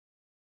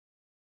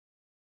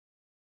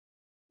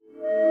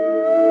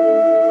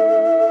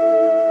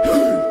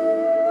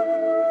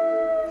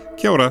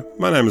Kia ora,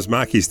 my name is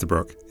Mark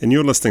Easterbrook, and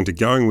you're listening to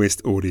Going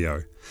West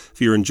Audio.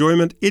 For your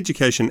enjoyment,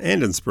 education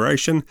and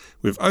inspiration,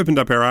 we've opened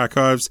up our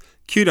archives,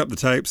 queued up the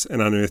tapes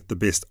and unearthed the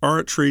best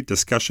oratory,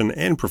 discussion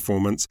and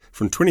performance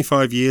from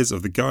 25 years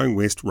of the Going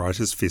West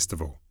Writers'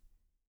 Festival.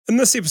 In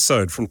this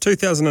episode from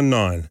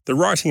 2009, the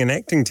writing and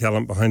acting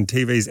talent behind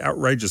TV's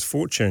outrageous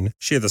fortune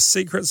share the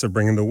secrets of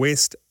bringing the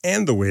West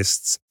and the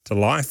Wests to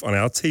life on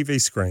our TV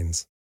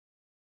screens.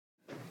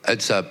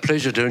 It's a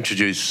pleasure to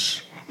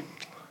introduce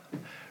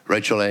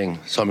Rachel Lang,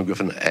 Simon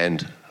Griffin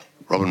and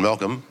Robin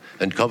Malcolm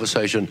in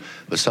conversation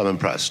with Simon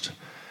Prust.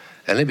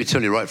 And let me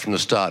tell you right from the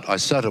start, I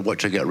started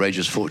watching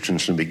Outrageous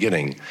Fortunes from the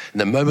beginning.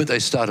 And the moment they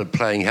started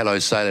playing Hello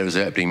Sailor as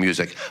the opening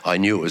music, I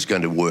knew it was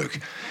going to work.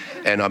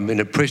 And I've been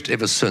impressed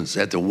ever since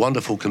at the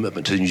wonderful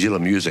commitment to New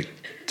Zealand music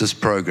this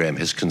program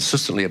has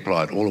consistently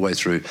applied all the way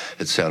through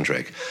its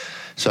soundtrack.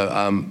 So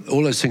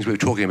all those things we were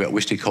talking about,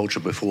 Westie culture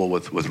before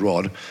with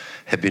Rod,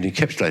 have been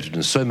encapsulated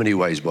in so many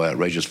ways by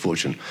Outrageous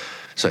Fortune.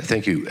 So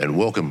thank you and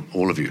welcome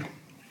all of you.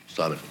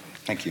 Simon.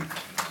 Thank you.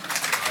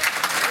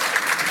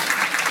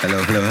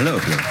 Hello, hello, hello,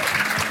 hello.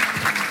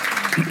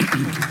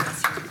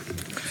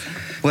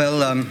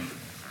 Well,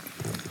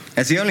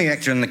 as the only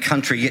actor in the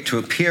country yet to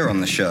appear on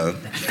the show,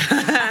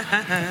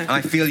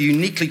 I feel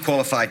uniquely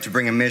qualified to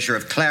bring a measure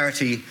of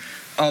clarity,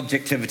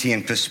 objectivity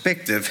and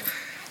perspective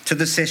to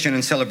the session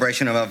in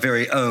celebration of our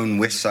very own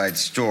West Side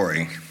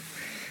Story.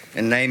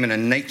 In name and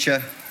in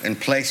nature, in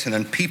place and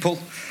in people,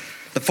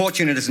 the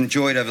fortune it has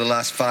enjoyed over the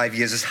last 5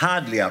 years is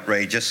hardly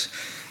outrageous,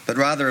 but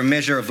rather a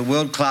measure of the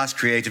world-class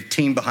creative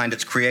team behind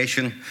its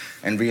creation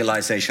and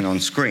realization on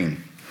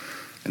screen.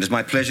 It is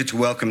my pleasure to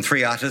welcome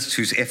three artists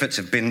whose efforts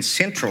have been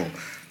central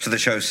to the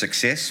show's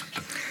success.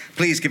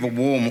 Please give a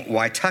warm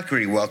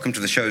Waitakere welcome to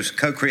the show's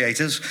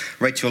co-creators,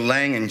 Rachel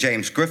Lang and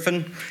James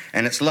Griffin,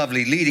 and its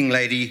lovely leading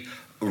lady,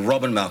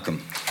 Robin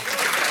Malcolm.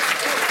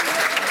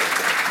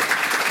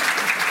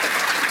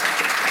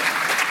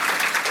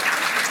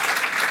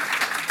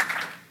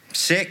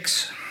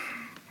 Sex.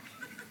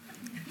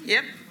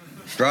 Yep.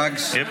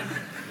 Drugs. Yep.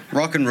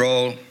 Rock and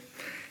roll.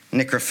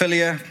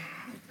 Necrophilia.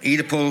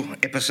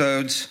 Oedipal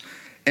episodes.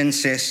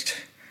 Incest.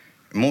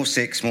 More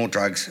sex, more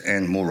drugs,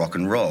 and more rock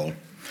and roll.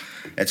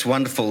 It's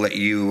wonderful that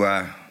you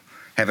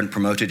haven't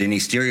promoted any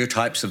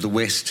stereotypes of the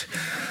West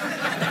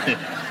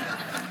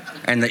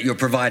and that you're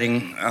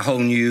providing a whole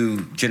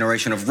new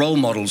generation of role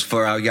models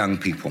for our young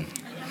people.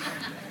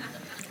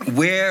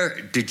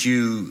 Where did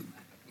you,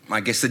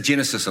 I guess, the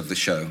genesis of the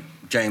show,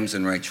 James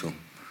and Rachel?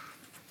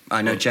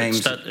 I know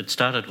James... It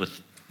started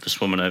with this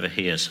woman over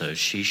here, so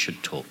she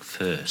should talk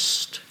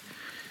first.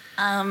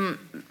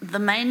 The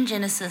main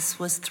genesis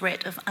was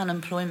threat of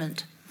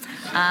unemployment.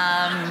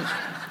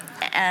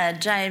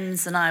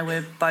 James and I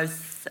were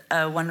both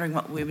wondering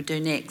what we would do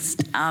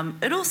next.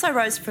 It also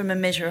rose from a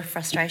measure of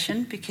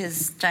frustration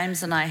because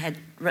James and I had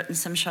written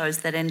some shows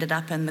that ended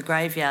up in the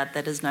graveyard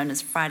that is known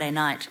as Friday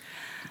night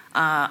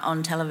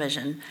on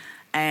television.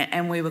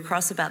 And we were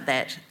cross about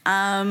that.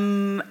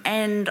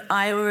 And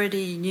I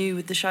already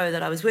knew the show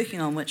that I was working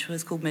on, which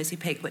was called Mercy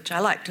Peak, which I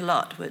liked a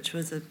lot, which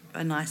was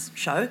a nice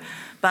show.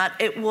 But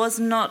it was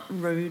not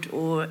rude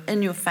or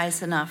in your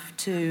face enough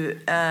to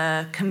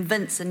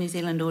convince a New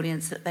Zealand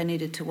audience that they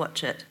needed to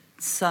watch it.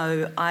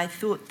 So I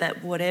thought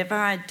that whatever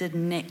I did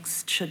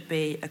next should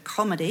be a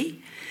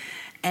comedy,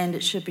 and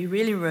it should be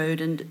really rude,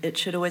 and it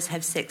should always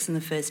have sex in the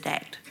first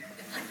act.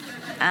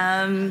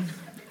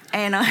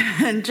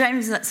 And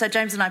James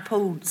and I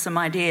pulled some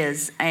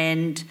ideas,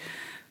 and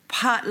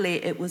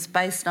partly it was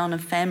based on a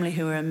family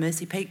who were in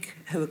Mercy Peak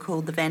who were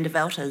called the Van der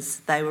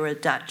Velters. They were a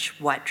Dutch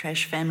white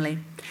trash family,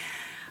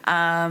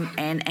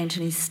 and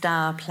Anthony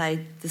Starr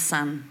played the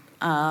son.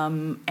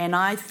 And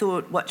I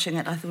thought, watching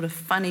it, I thought a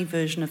funny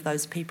version of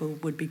those people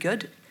would be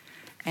good.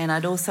 And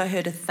I'd also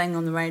heard a thing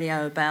on the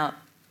radio about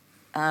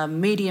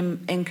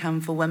medium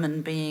income for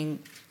women being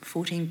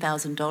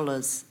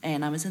 $14,000,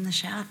 and I was in the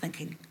shower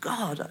thinking,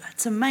 God,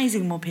 it's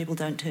amazing more people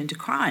don't turn to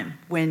crime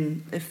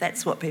if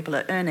that's what people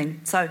are earning.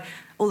 So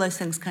all those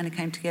things kind of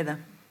came together,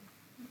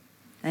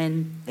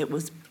 and it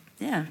was,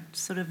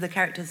 sort of the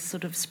characters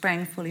sort of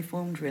sprang fully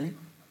formed, really.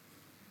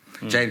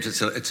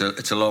 James,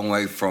 it's a long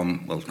way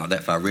from, well, not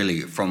that far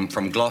really, from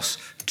Gloss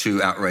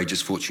to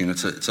Outrageous Fortune.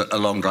 It's a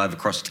long drive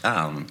across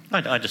town.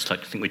 I just like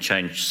to think we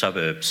changed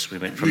suburbs. We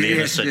went from the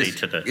inner city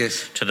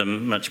to the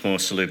much more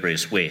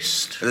salubrious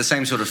west. The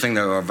same sort of thing,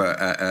 though, of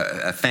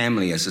a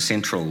family as a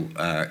central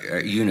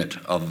unit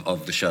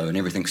of the show, and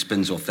everything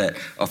spins off that,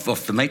 off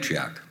the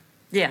matriarch.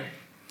 Yeah.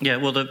 Yeah,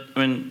 well, the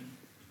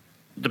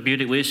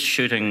beauty, we're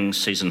shooting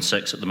season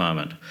 6 at the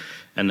moment,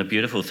 and the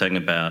beautiful thing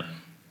about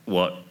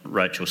what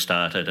Rachel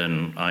started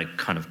and I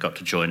kind of got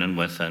to join in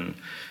with and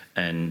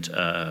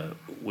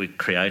we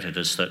created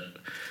is that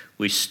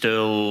we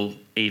still,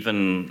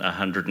 even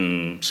 100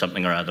 and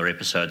something or other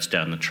episodes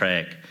down the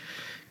track,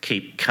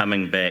 keep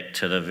coming back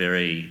to the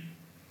very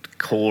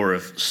core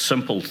of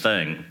simple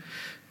thing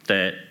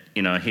that,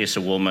 here's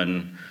a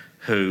woman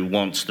who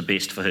wants the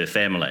best for her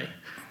family,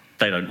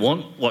 they don't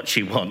want what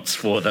she wants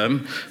for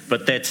them,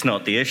 but that's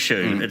not the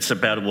issue. It's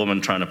about a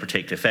woman trying to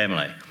protect her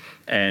family.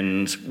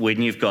 And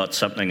when you've got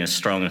something as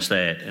strong as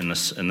that in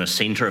the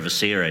centre of a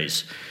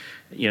series,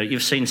 you know,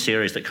 you've seen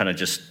series that kind of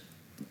just,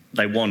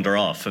 they wander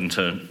off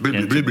into... Blah,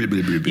 blah, blah, blah,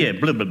 blah, blah. Yeah,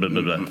 blah, blah, blah,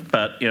 blah, blah.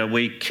 But, you know,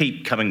 we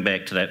keep coming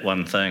back to that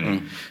one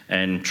thing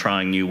and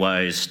trying new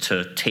ways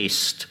to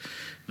test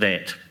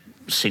that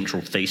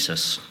central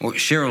thesis. Well,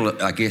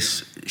 Cheryl, I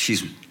guess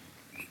she's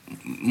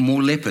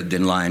more leopard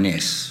than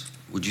lioness,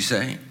 would you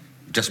say?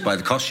 Just by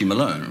the costume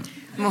alone.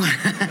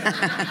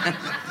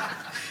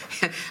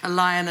 A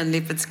lion in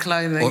leopard's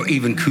clothing. Or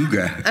even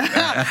cougar.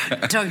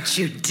 Don't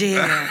you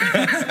dare.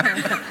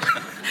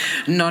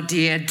 Not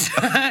yet.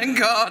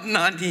 God,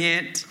 not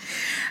yet.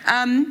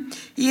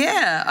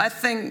 Yeah, I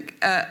think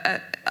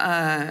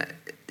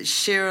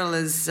Cheryl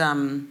is...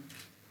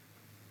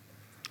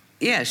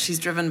 she's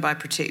driven by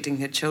protecting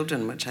her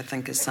children, which I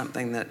think is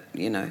something that,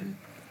 you know,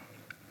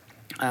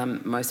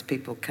 most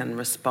people can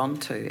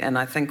respond to. And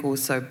I think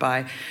also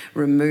by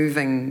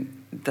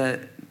removing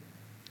the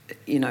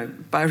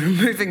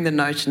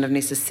notion of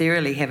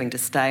necessarily having to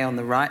stay on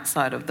the right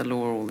side of the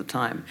law all the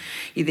time,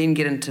 you then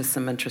get into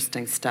some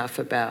interesting stuff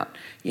about,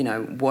 you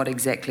know, what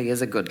exactly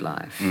is a good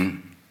life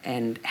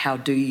and how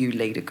do you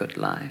lead a good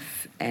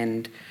life,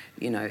 and,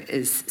 you know,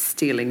 is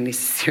stealing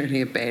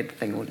necessarily a bad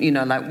thing? Or, you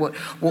know, like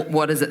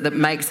what is it that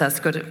makes us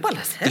good? Well,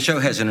 it's the show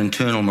has an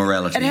internal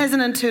morality. It has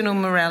an internal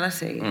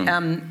morality,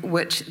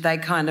 which they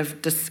kind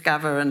of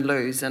discover and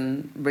lose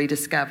and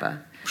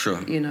rediscover.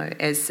 Sure. You know,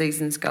 as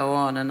seasons go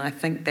on, and I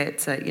think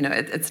that's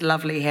it's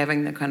lovely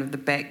having the kind of the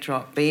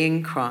backdrop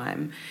being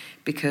crime,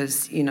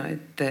 because, you know,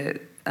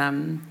 the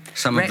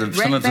some of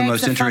the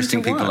most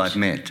interesting people I've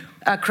met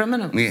are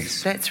criminals.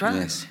 Yes, that's right.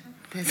 Yes.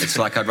 It's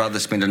like I'd rather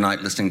spend a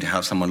night listening to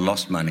how someone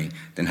lost money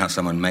than how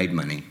someone made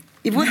money.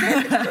 And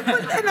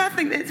I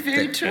think that's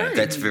very true.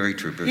 That's very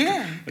true.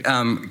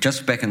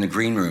 Just back in the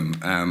green room,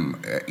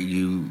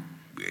 you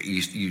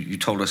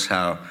told us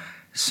how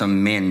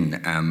some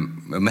men,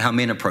 how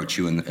men approach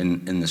you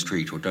in the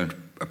street or don't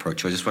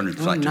approach you. I just wondered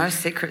if no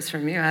secrets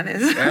from you, are there?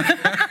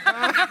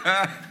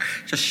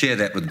 Just share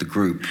that with the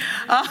group.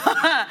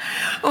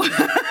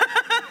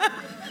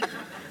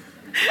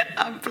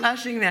 I'm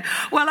blushing now.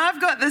 Well, I've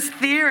got this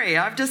theory.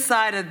 I've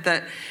decided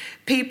that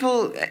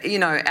people, you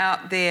know,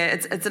 out there,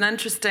 it's an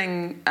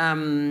interesting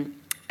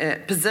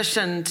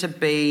position to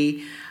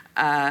be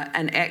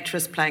an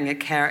actress playing a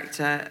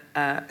character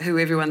who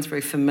everyone's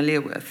very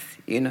familiar with.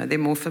 You know, they're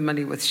more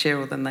familiar with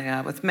Cheryl than they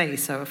are with me.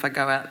 So if I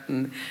go out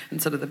in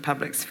sort of the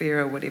public sphere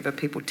or whatever,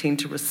 people tend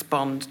to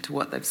respond to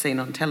what they've seen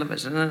on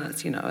television, and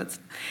it's, you know, it's...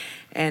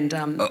 And,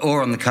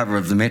 or on the cover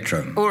of the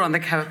Metro. Or on the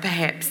cover,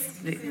 perhaps.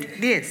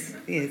 Yes.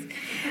 You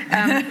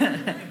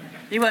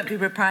won't be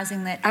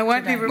reprising that. I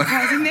won't be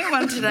reprising that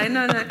one today,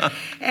 no.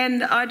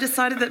 And I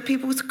decided that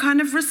people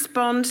kind of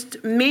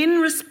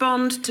men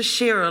respond to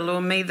Cheryl or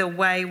me the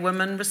way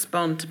women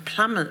respond to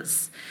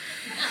plumbers.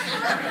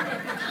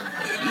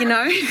 You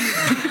know?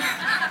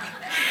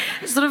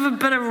 Sort of a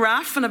bit of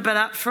rough and a bit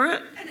up for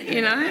it,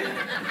 you know?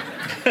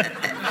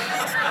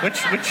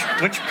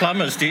 Which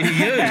plumbers do you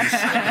use?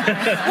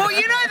 Well,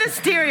 you know the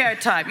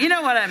stereotype. You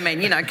know what I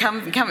mean. You know,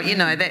 come. You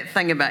know that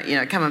thing about, you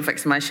know, come and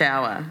fix my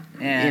shower.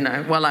 Yeah. You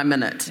know, while I'm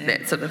in it. Yeah.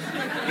 That sort of,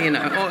 you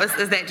know. Or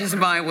is that just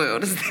my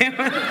world? Is that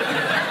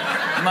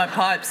my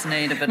pipes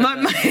need a bit.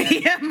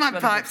 My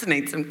pipes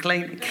need some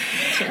cleaning.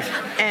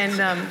 And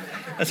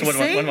that's one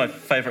of my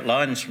favourite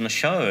lines from the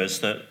show is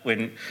that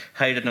when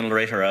Hayden and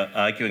Loretta are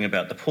arguing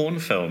about the porn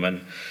film,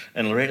 and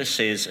Loretta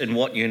says, in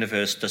what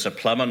universe does a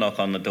plumber knock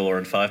on the door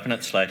and 5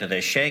 minutes later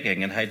they're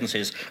shagging? And Hayden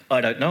says,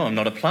 I don't know, I'm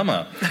not a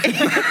plumber.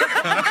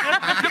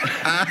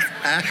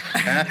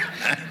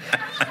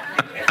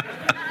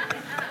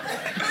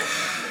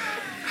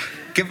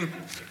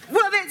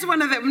 Well, that's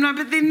one of them. No,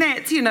 but then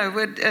that's, you know,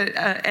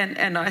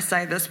 and I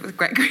say this with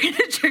great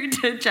gratitude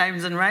to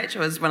James and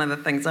Rachel, is one of the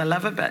things I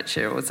love about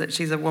Cheryl is that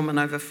she's a woman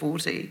over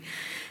 40,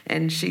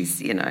 and she's,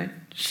 you know,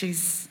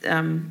 she's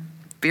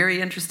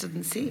very interested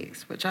in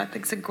sex, which I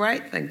think is a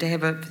great thing to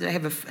have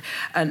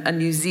a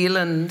New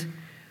Zealand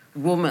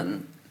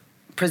woman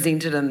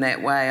presented in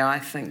that way. I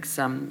think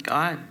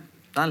I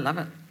love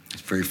it.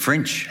 It's very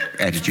French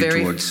attitude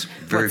towards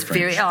French.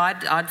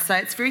 I'd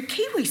say it's very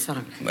Kiwi sort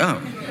of. Oh.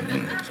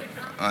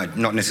 I'm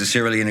not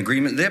necessarily in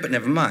agreement there, but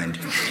never mind.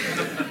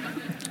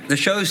 The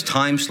show's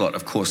time slot,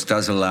 of course,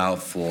 does allow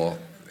for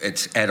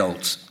its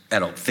adult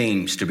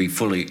themes to be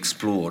fully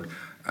explored.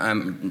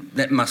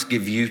 That must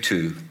give you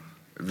two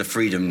the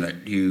freedom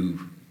that you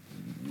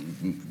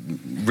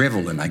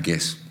revel in, I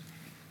guess.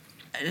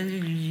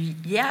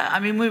 Yeah, I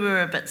mean, we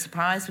were a bit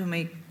surprised when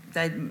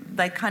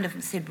they kind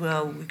of said,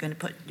 well, we're going to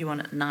put you on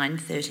at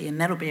 9:30,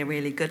 and that'll be a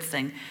really good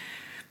thing.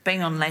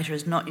 Being on later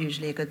is not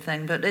usually a good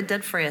thing, but it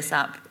did free us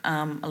up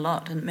a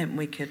lot, and it meant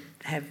we could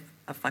have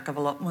a fuck of a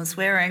lot more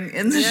swearing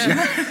in the show.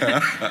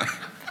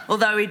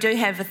 Although we do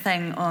have a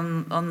thing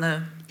on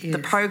the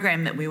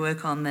program that we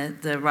work on,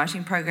 the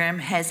writing program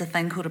has a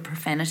thing called a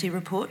profanity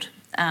report.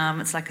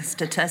 It's like a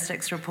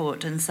statistics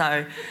report, and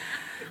so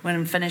when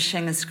I'm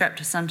finishing a script,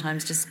 I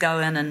sometimes just go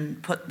in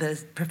and put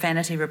the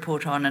profanity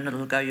report on, and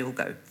you'll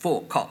go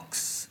 4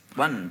 cocks,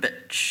 1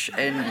 bitch,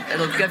 and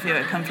it'll give you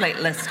a complete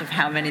list of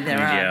how many there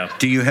are. Yeah.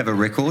 Do you have a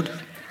record?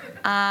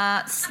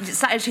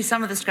 So actually,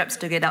 some of the scripts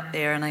do get up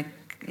there, and I,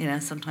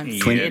 sometimes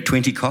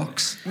 20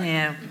 cocks?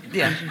 Yeah,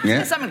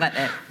 something like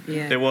that.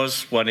 Yeah. There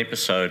was one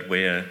episode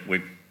where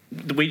we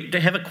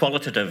have a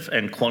qualitative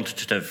and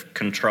quantitative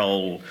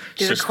control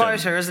There's system. a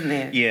quota, isn't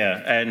there?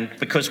 Yeah, and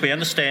because we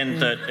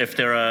understand that if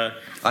there are...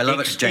 I love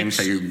it, James.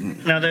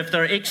 If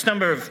there are X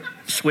number of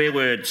swear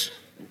words,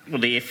 or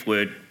the F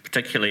word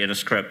particularly in a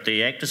script,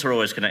 the actors are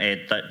always going to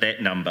add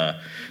that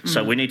number.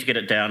 So we need to get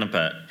it down a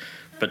bit.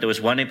 But there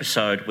was one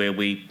episode where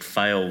we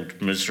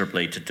failed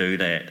miserably to do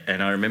that,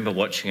 and I remember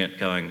watching it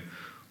going,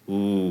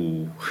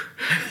 ooh,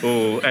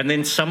 and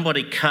then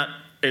somebody cut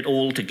it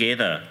all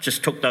together,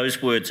 just took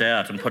those words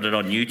out and put it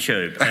on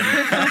YouTube.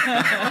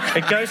 And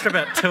it goes for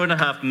about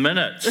 2.5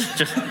 minutes.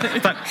 Just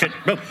fuck shit.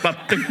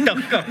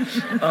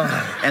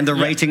 And the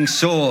rating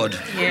soared.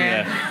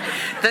 Yeah.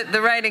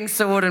 The rating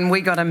soared, and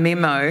we got a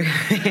memo.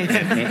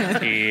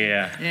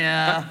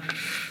 Yeah.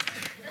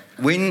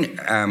 When,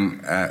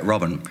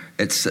 Robin,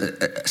 it's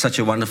such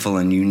a wonderful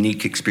and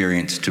unique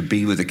experience to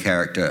be with a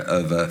character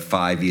over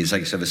 5 years, I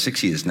guess over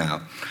 6 years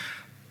now.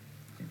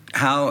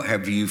 How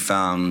have you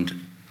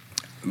found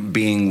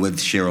being with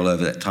Cheryl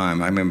over that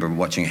time? I remember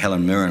watching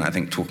Helen Mirren, I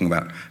think, talking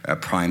about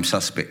Prime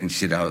Suspect, and she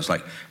said, I was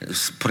like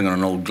putting on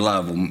an old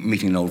glove or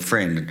meeting an old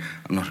friend. And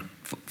I'm not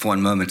for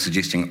one moment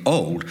suggesting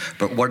old,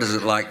 but what is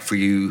it like for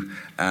you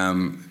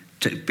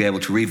to be able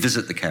to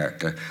revisit the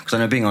character? Because I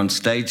know being on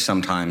stage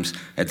sometimes,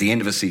 at the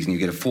end of a season, you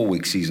get a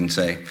 4-week season,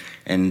 say,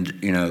 and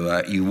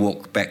you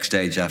walk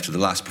backstage after the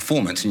last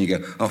performance, and you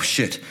go, "Oh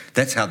shit,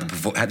 that's how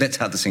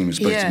the scene was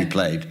supposed to be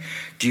played."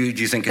 Do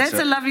you think that's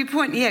a lovely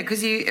point? Yeah,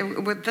 because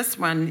with this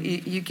one,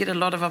 you get a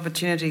lot of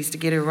opportunities to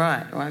get her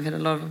right. Or I've had a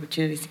lot of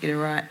opportunities to get her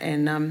right,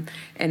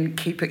 and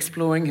keep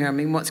exploring her. I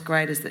mean, what's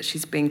great is that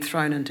she's being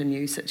thrown into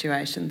new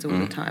situations all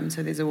the time.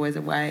 So there's always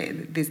a way.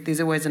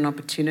 There's always an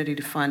opportunity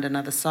to find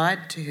another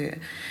side to her,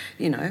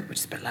 which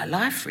is a bit like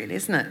life, really,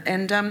 isn't it?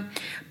 And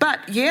but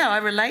yeah, I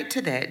relate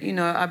to that.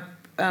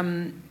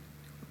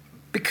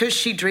 Because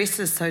she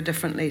dresses so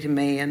differently to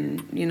me,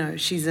 and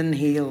she's in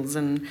heels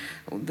and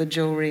the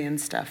jewellery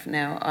and stuff.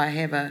 Now I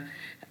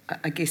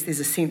guess there's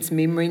a sense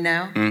memory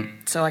now,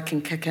 so I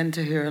can kick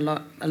into her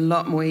a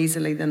lot more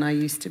easily than I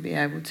used to be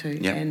able to.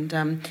 Yep. And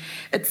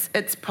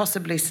it's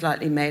possibly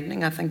slightly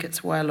maddening. I think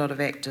it's why a lot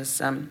of actors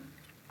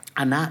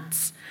are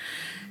nuts,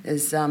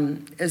 is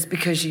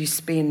because you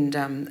spend.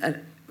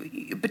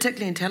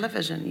 Particularly in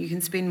television, you can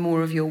spend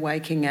more of your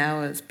waking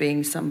hours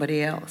being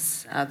somebody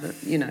else,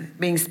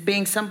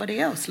 being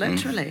somebody else,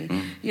 literally,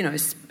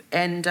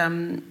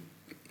 and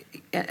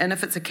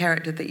if it's a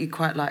character that you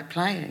quite like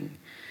playing,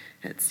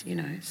 it's,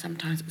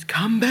 sometimes it's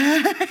come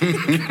back.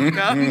 You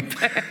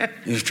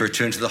have to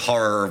return to the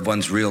horror of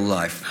one's real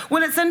life.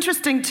 Well, it's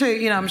interesting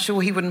too, I'm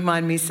sure he wouldn't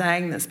mind me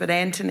saying this, but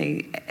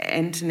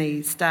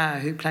Anthony Starr,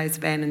 who plays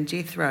Van and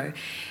Jethro,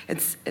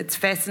 it's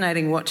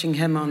fascinating watching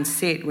him on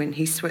set when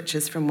he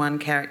switches from one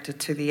character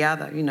to the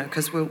other,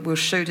 because we'll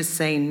shoot a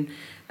scene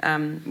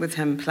with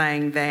him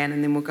playing Van,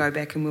 and then we'll go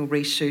back and we'll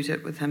reshoot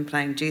it with him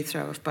playing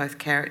Jethro if both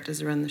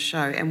characters are in the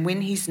show. And when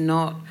he's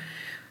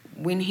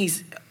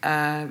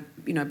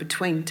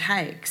between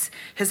takes,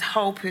 his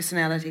whole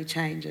personality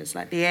changes.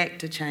 Like the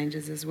actor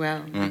changes as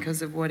well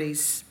because of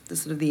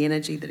the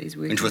energy that he's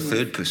working into a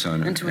third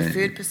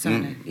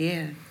persona.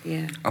 Yeah.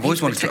 I've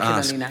always wanted to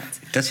ask,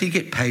 does he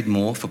get paid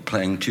more for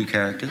playing 2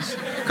 characters?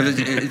 Because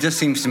it just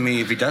seems to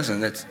me if he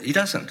doesn't, he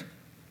doesn't.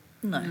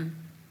 No.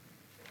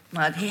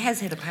 Well, he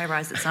has had a pay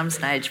rise at some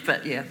stage,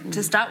 but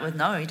to start with,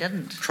 no, he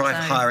didn't. Try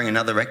hiring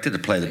another actor to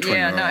play the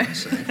twin role.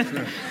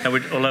 No.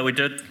 Although we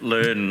did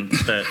learn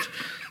that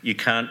you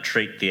can't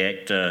treat the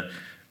actor,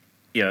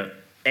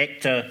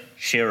 actor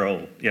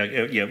Cheryl,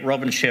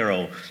 Robin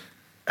Cheryl.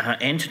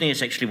 Anthony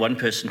is actually one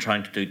person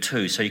trying to do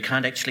 2, so you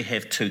can't actually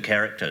have 2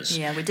 characters.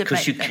 Yeah, we did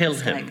because you that kill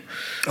mistake. him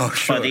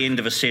sure. by the end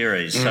of a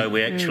series. So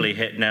we actually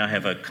now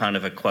have a kind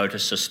of a quota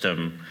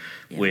system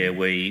where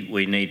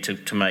we need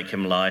to make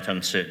him light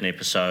on certain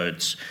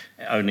episodes,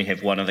 only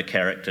have one of the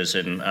characters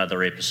in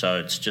other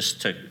episodes,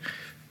 just to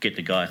get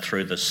the guy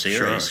through the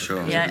series.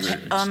 Sure. Yeah,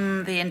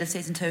 on the end of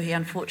season 2, he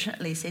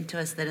unfortunately said to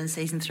us that in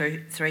season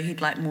 3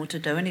 he'd like more to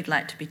do and he'd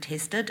like to be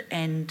tested.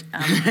 And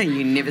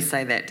you never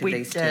say that to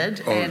these two. We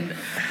did, and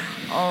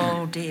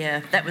oh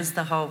dear, that was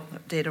the whole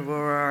Dead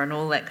Aurora and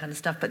all that kind of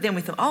stuff. But then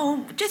we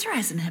thought, Jethro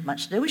hasn't had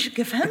much to do. We should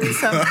give him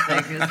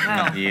something as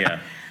well. Yeah.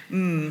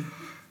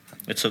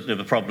 It's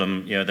the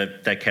problem,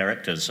 they're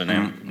characters,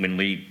 and when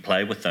we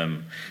play with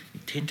them, you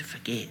tend to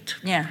forget.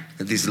 Yeah.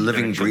 These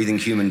living, breathing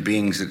human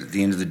beings that at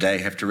the end of the day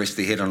have to rest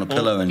their head on a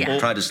pillow and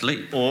try to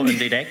sleep. Or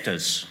indeed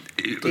actors.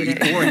 Or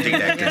indeed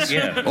actors.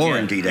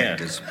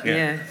 Actors.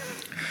 Yeah.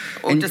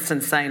 Or just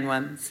insane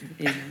ones.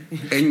 Yeah.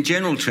 In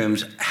general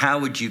terms, how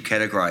would you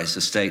categorise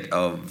the state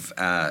of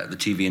the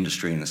TV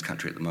industry in this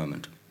country at the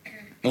moment?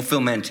 Or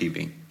film and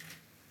TV?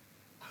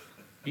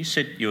 You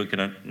said there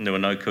were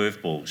no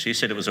curveballs. You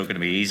said it was all going to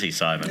be easy,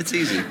 Simon. It's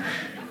easy.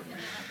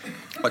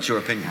 What's your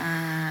opinion?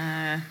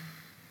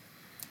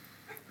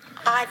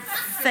 I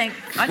think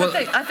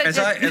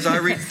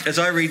as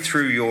I read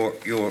through your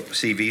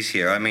CVs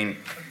here, I mean,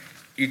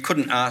 you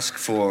couldn't ask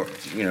for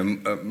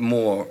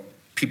more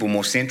people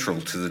more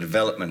central to the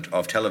development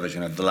of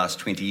television over the last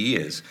 20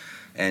 years.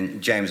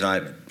 And James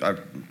and I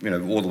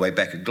all the way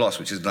back at Gloss,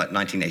 which is like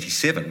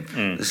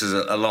 1987. This is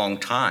a long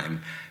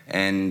time,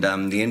 and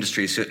the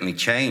industry has certainly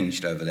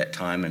changed over that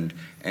time,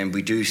 and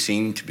we do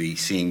seem to be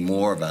seeing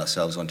more of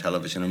ourselves on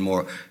television and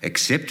more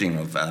accepting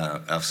of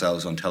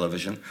ourselves on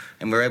television,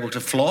 and we're able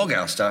to flog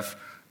our stuff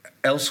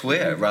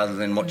elsewhere rather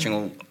than watching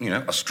all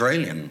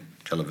Australian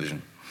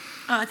television.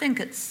 Oh, I think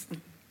it's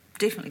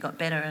definitely got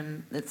better,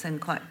 and it's in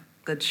quite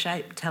good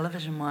shape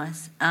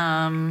television-wise.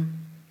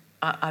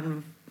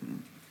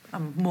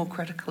 I'm more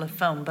critical of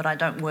film, but I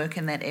don't work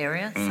in that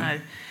area, so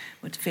it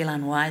would feel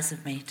unwise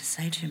of me to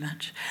say too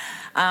much.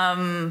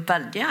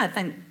 But yeah,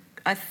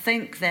 I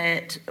think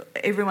that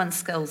everyone's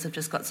skills have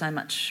just got so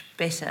much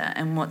better,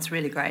 and what's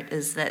really great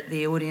is that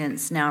the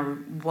audience now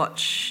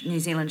watch New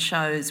Zealand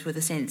shows with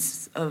a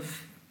sense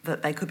of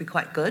that they could be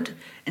quite good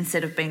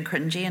instead of being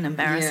cringy and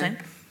embarrassing.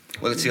 Yeah.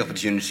 Well, it's the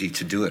opportunity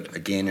to do it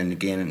again and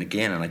again and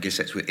again, and I guess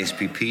that's where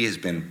SPP has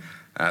been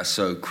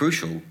so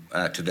crucial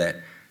to that,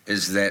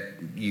 is that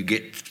you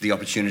get the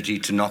opportunity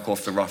to knock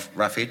off the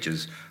rough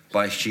edges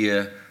by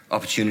sheer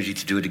opportunity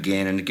to do it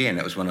again and again.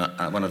 That was one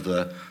of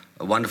the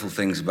wonderful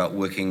things about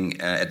working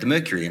at the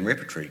Mercury in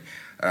repertory,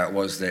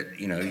 was that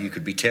you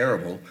could be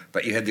terrible,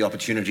 but you had the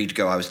opportunity to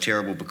go, I was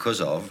terrible because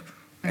of,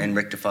 and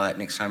rectify it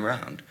next time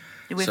around.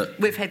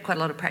 We've had quite a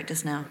lot of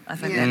practice now. I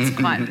think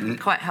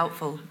that's quite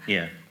helpful.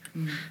 Yeah.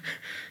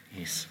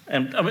 Yes.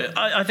 And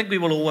I think we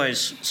will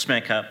always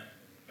smack up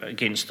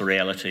against the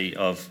reality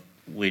of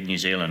we're New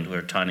Zealand, we're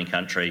a tiny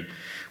country,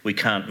 we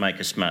can't make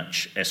as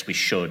much as we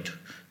should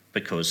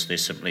because there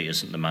simply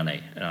isn't the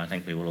money. And I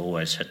think we will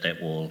always hit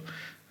that wall.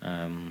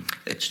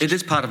 It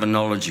is part of a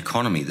knowledge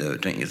economy, though,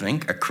 don't you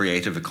think? A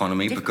creative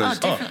economy, because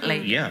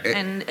definitely.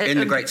 In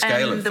the great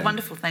scale of the things.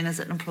 wonderful thing is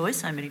it employs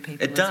so many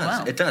people. It does. As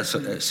well. It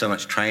does. So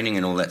much training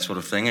and all that sort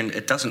of thing, and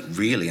it doesn't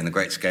really, in the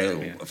great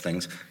scale of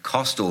things,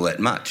 cost all that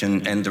much,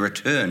 and the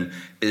return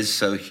is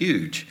so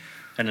huge.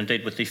 And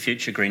indeed, with the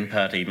future Green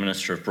Party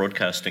Minister of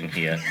Broadcasting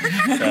here,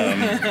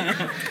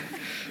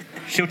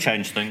 she'll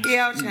change things.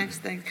 Yeah, I'll change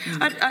things.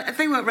 I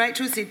think what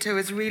Rachel said too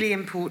is really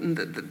important,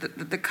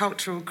 that the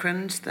cultural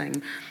cringe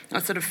thing. I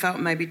sort of felt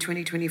maybe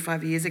 20,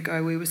 25 years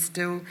ago we were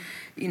still,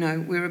 we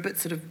were a bit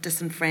sort of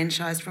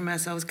disenfranchised from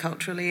ourselves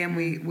culturally, and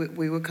we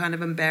were kind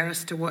of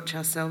embarrassed to watch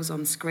ourselves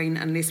on screen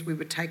unless we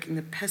were taking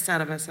the piss out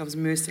of ourselves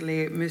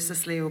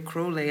mercilessly or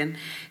cruelly.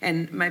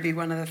 And maybe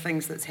one of the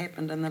things that's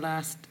happened in the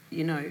last,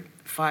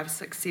 5,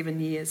 6, 7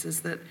 years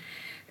is that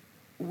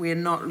we're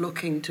not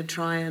looking to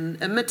try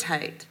and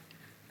imitate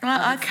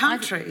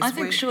countries. I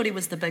think Shorty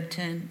was the big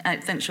turn. I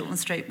think Shortland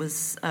Street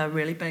was a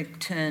really big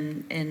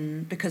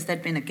turn because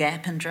there'd been a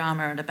gap in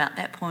drama at about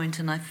that point,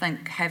 and I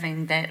think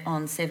having that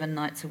on 7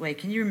 nights a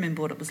week, and you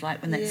remember what it was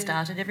like when that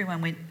started,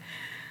 everyone went,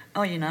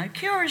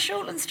 kia ora,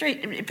 Shortland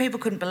Street. People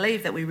couldn't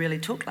believe that we really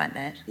talked like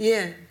that.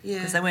 Yeah.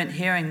 Because they weren't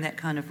hearing that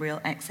kind of real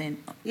accent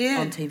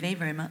on TV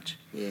very much.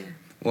 Yeah.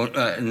 Well,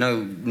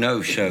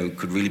 no show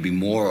could really be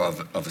more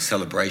of a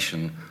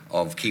celebration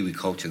of Kiwi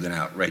culture than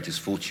Outrageous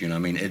Fortune. I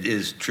mean, it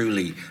is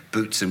truly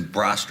boots and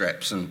bra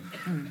straps, and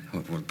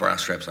bra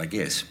straps, I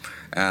guess.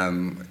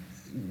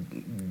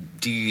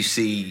 Do you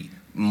see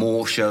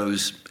more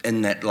shows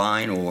in that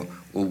line, or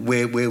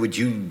where would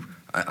you,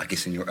 I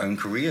guess, in your own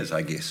careers,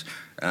 I guess,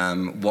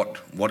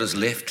 what is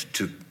left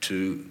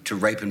to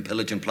rape and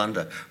pillage and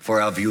plunder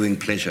for our viewing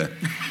pleasure?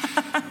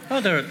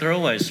 Oh, they're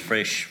always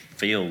fresh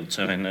fields.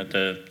 I mean,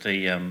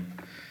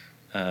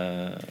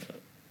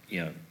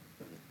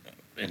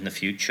 in the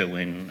future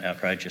when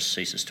Outrageous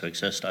ceases to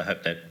exist, I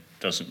hope that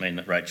doesn't mean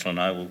that Rachel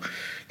and I will,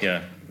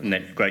 in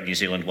that great New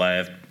Zealand way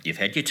of, you've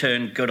had your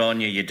turn, good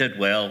on you, you did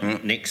well,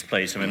 next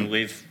please. I mean,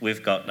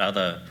 we've got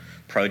other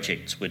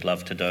projects we'd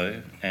love to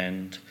do,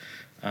 and...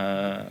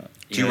 do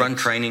you run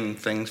training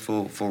things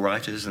for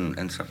writers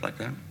and stuff like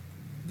that?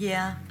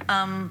 Yeah,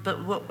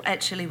 but what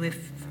actually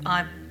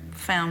I've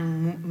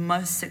found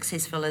most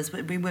successful is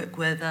we work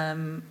with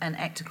an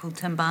actor called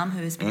Tim Balm,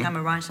 who has become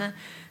a writer.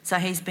 So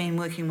he's been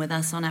working with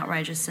us on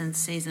Outrageous since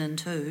season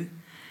 2,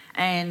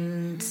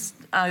 and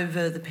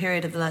over the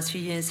period of the last few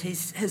years,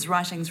 his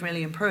writing's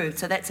really improved.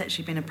 So that's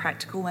actually been a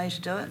practical way to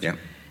do it. Yeah,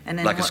 and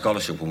then like a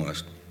scholarship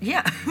almost.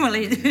 Yeah, well,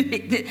 he's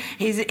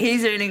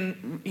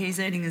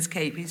earning his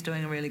keep. He's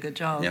doing a really good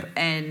job. Yeah.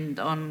 And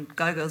on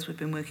Go Girls, we've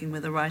been working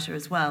with a writer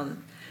as well,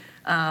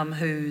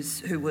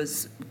 who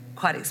was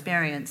quite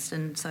experienced,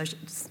 and so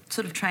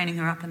sort of training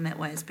her up in that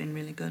way has been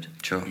really good.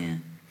 Sure. Yeah.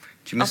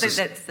 Do you miss I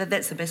think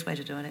that's the best way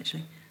to do it,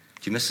 actually.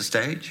 Do you miss the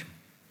stage?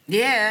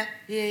 Yeah.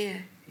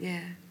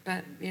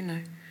 But,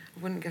 I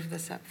wouldn't give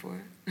this up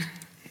for it.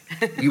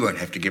 You won't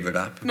have to give it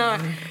up. No,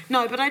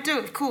 but I do,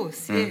 of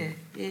course. Yeah.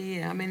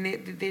 I mean,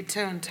 they're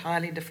two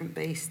entirely different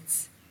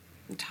beasts.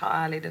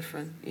 entirely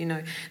different. You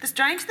know, the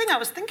strange thing, I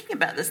was thinking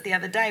about this the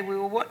other day. We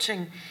were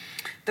watching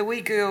the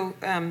wee girl.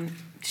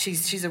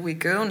 She's a wee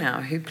girl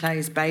now who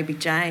plays Baby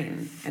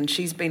Jane, and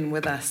she's been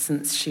with us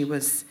since she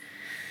was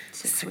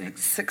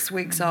 6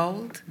 weeks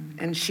old,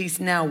 and she's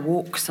now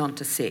walks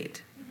onto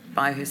set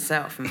by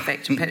herself. In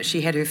fact,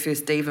 she had her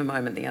first diva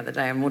moment the other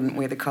day and wouldn't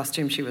wear the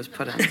costume she was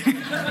put in.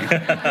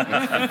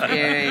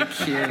 Very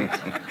cute.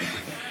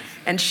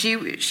 And she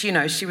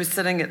was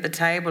sitting at the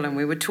table, and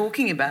we were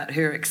talking about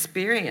her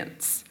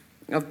experience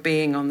of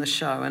being on the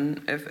show,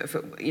 and if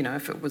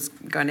it was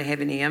going to have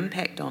any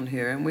impact on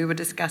her. And we were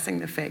discussing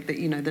the fact that,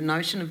 you know, the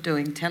notion of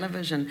doing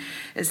television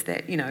is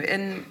that, you know,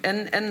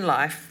 in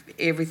life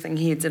everything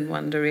heads in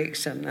one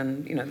direction,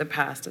 and, you know, the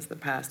past is the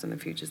past and the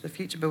future is the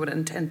future. But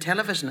in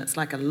television it's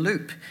like a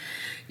loop,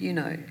 you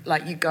know,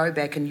 like you go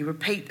back and you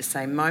repeat the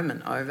same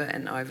moment over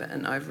and over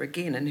and over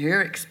again, and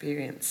her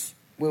experience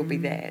will be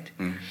that.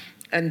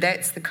 And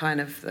that's the kind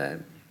of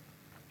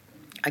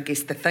I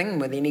guess the thing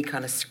with any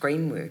kind of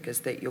screen work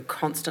is that you're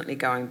constantly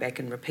going back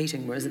and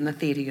repeating, whereas in the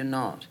theatre you're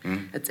not.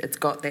 It's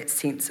got that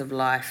sense of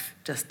life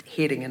just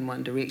heading in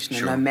one direction,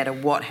 and no matter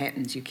what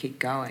happens, you keep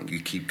going. You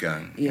keep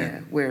going.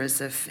 Yeah.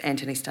 Whereas if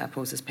Anthony Starr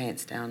pulls his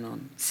pants down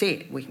on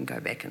set, we can go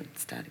back and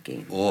start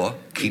again. Or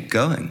keep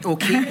going.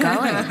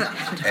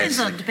 Depends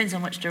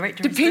on which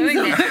director is doing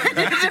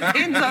that.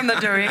 Depends on the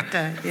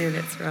director. Yeah,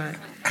 that's right.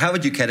 How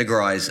would you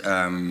categorise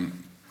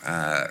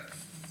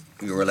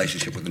your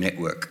relationship with the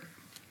network?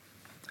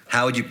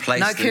 How would you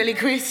place curly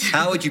question.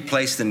 How would you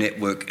place the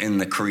network in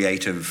the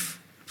creative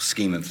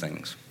scheme of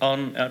things?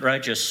 On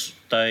Outrageous,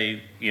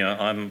 I've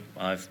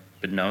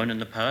been known in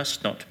the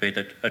past not to be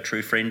a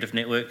true friend of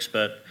networks,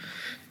 but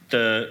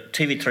the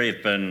TV3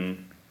 have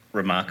been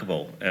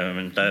remarkable.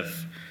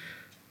 They've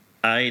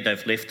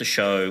left the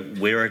show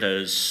where it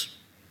is.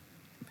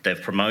 They've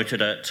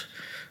promoted it.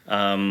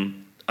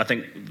 I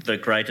think the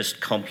greatest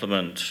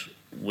compliment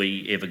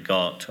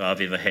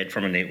I've ever had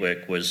from a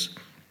network was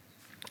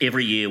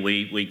every year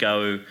we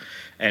go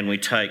and we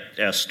take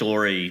our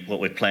story, what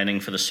we're planning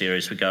for the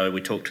series, we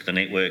talk to the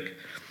network.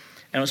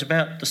 And it was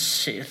about the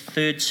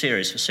third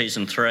series for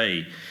season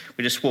 3.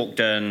 We just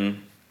walked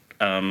in,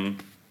 we're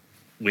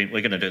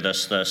going to do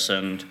this,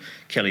 and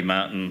Kelly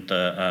Martin,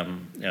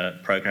 the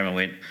programmer,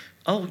 went,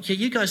 "Oh, yeah,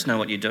 you guys know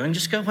what you're doing,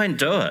 just go away and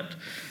do it."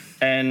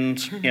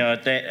 And, you know,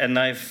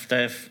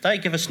 they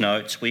give us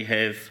notes, we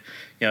have...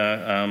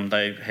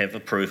 they have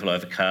approval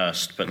over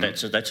cast, but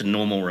that's a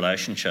normal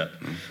relationship.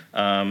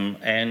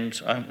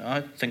 And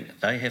I think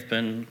they have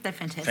been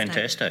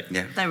fantastic.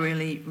 Yeah. They're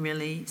really,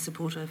 really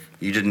supportive.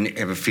 You didn't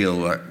ever feel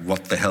like,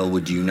 what the hell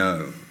would you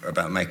know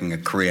about making a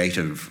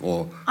creative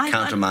or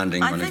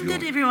countermanding one of your... I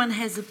think that everyone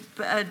has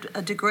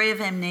a degree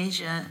of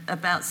amnesia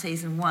about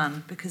season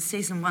 1, because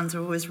season 1s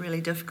are always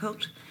really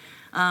difficult.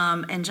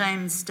 And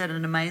James did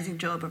an amazing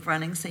job of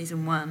running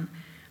season 1.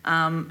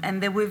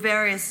 And there were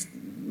various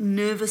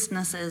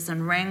nervousnesses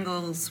and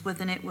wrangles with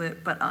the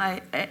network, but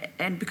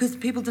because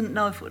people didn't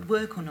know if it would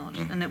work or not,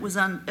 and it was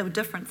a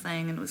different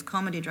thing, and it was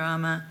comedy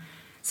drama,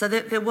 so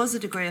there was a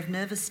degree of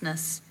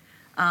nervousness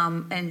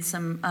and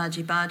some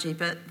argy-bargy,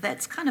 but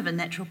that's kind of a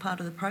natural part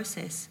of the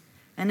process.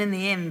 And in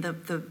the end,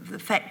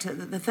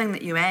 the thing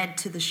that you add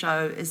to the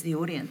show is the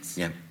audience.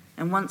 Yeah.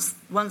 And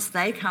once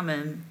they come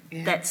in,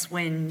 that's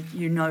when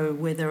you know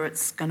whether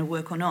it's going to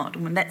work or not,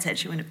 and that's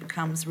actually when it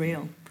becomes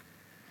real.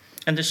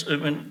 And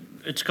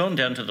it's gone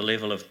down to the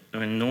level of,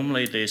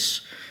 normally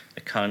there's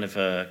a kind of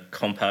a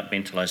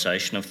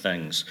compartmentalisation of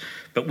things,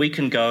 but we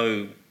can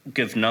go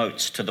give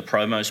notes to the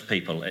promos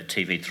people at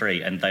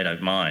TV3 and they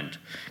don't mind.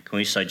 Can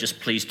we say, just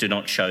please do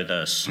not show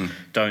this?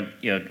 Don't,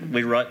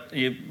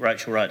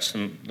 Rachel writes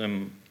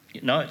them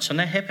notes and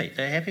they're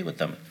happy with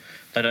them.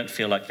 They don't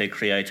feel like their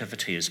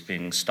creativity is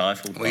being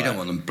stifled. Well, you don't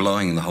want them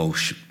blowing the whole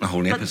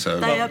episode.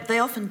 They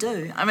often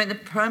do. I mean, the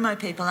promo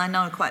people I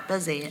know are quite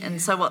busy,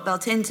 and so what they'll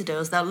tend to do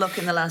is they'll look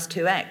in the last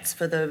 2 acts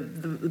for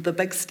the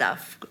big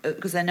stuff,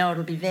 because they know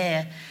it'll be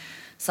there.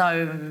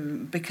 So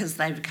because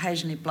they've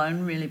occasionally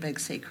blown really big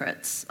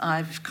secrets,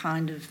 I've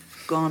kind of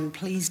gone,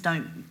 please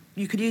don't,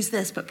 you could use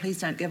this, but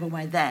please don't give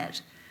away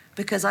that.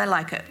 Because I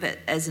like it that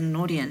as an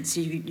audience,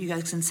 you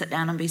guys can sit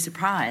down and be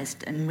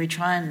surprised, and we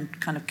try and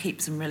kind of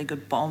keep some really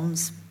good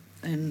bombs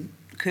and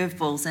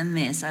curveballs in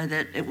there so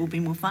that it will be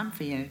more fun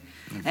for you.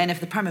 And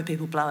if the promo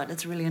people blow it,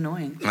 it's really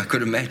annoying. I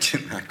could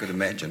imagine.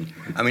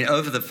 I mean,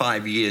 over the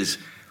 5 years,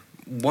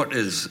 what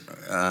is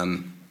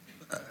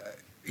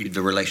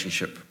the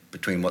relationship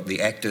between what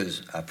the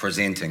actors are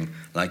presenting,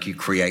 like you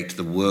create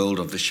the world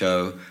of the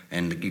show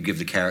and you give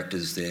the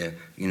characters their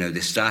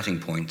starting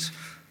points,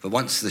 but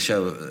once the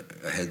show,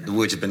 the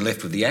words have been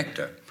left with the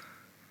actor,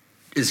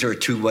 is there a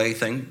two-way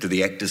thing? Do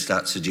the actors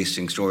start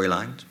suggesting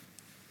storylines?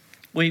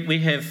 We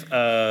have,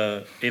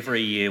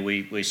 every year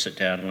we sit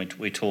down and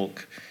we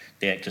talk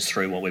the actors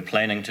through what we're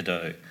planning to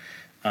do.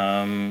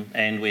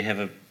 And we have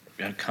a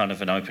kind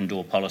of an open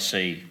door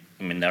policy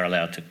I mean, they're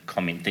allowed to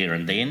comment there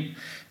and then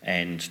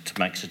and to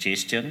make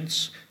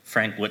suggestions.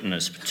 Frank Whitten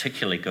is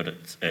particularly good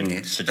at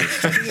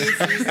suggestions.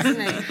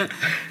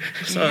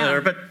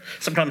 So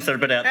sometimes they're a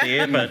bit out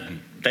there, but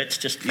that's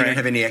just Frank. You don't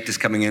have any actors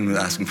coming in with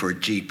asking for a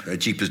Jeep. A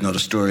Jeep is not a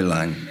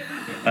storyline.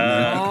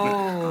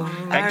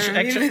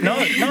 Actually, no.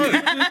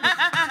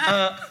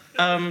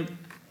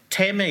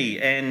 Tammy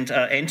and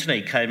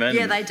Anthony came in.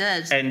 Yeah, they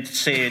did. And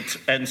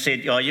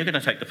said, "Oh, you're going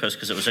to take the piss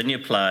because it was in your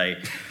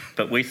play,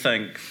 but we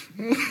think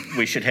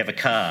we should have a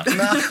car."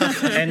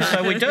 And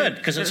so we did,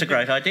 because it's a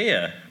great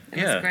idea.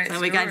 Yeah. So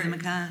we gave them a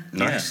car.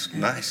 Nice.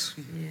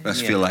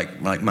 Must feel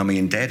like Mummy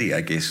and Daddy,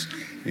 I guess.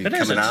 You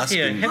come and ask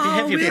them.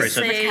 Have your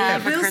present.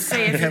 We'll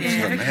see.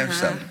 Have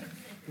some.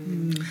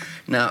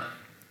 Now,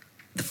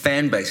 the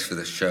fan base for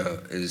this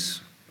show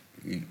is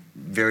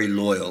very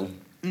loyal,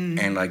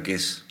 and I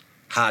guess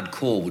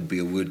hardcore would be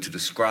a word to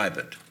describe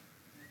it.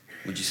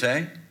 Would you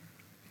say?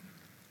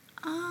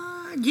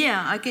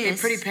 Yeah, I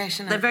guess. They're pretty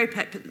passionate. They're very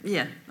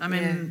yeah. I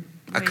mean...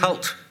 A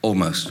cult,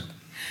 almost.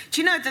 Do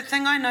you know, the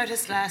thing I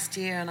noticed last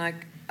year, and I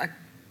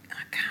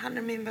can't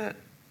remember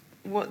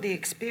what the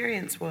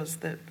experience was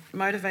that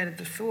motivated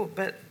the thought,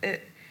 but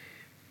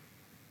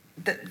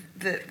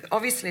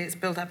obviously it's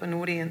built up an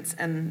audience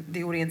and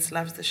the audience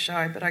loves the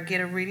show, but I get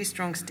a really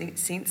strong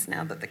sense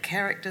now that the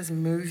characters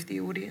move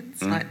the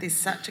audience. Like, there's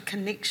such a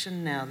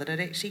connection now that it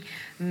actually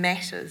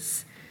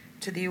matters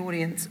to the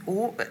audience,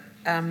 or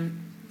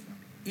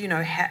you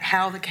know,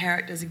 how the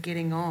characters are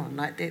getting on.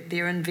 Like,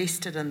 they're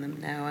invested in them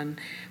now, and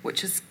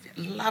which is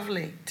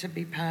lovely to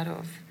be part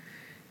of.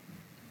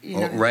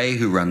 Ray,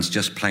 who runs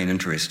Just Plain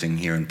Interesting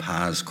here in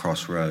Pars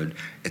Crossroad,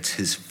 it's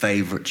his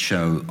favourite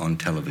show on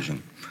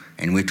television.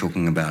 And we're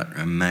talking about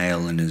a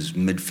male in his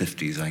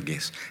mid-50s, I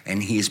guess.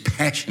 And he is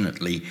passionate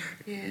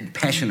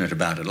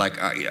about it.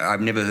 Like,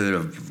 I've never heard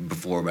of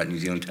before about New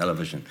Zealand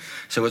television.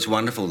 So it's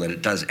wonderful that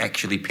it does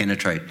actually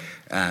penetrate,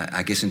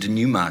 I guess, into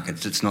new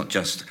markets. It's not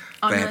just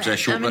perhaps a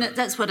short... I mean,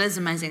 that's what is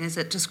amazing, is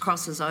it just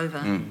crosses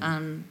over.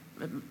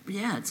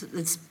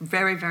 It's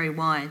very, very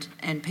wide,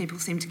 and people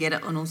seem to get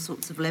it on all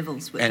sorts of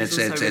levels. Which and is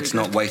also it's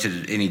not weighted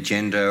at any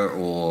gender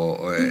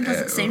or it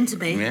doesn't seem to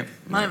be. Yeah.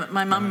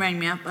 My mum rang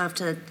me up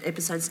after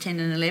episodes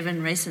 10 and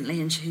 11 recently,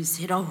 and she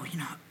said, "Oh, you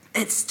know,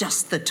 it's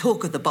just the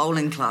talk of the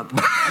bowling club."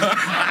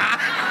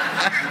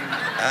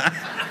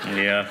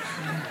 Yeah.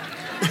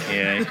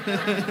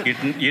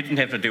 You didn't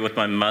have to deal with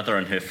my mother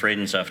and her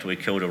friends after we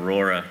killed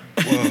Aurora.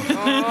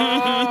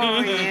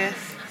 Oh, yes.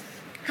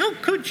 How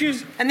could you?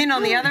 And then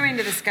on the other end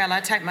of the scale,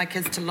 I take my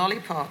kids to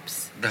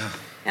Lollipops.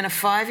 And a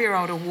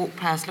 5-year-old will walk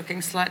past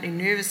looking slightly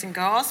nervous and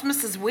go, "Oh, it's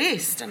Mrs.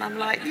 West." And I'm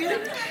like, you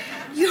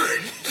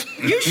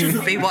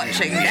shouldn't be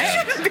watching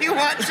that. You shouldn't be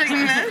watching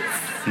this.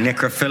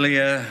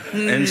 Necrophilia,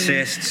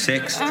 incest,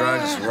 sex,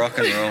 drugs, rock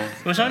and roll.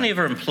 It was only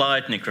ever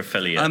implied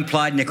necrophilia.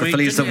 Implied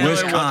necrophilia is the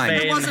worst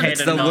kind.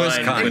 It's the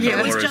worst kind. With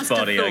Aurora's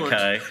body,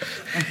 okay.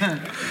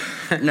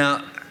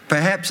 Now,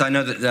 perhaps I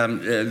know that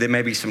there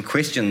may be some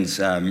questions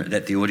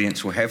that the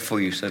audience will have for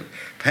you, so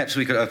perhaps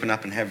we could open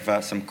up and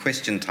have some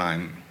question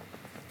time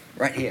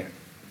right here.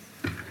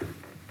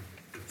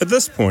 At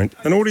this point,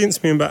 an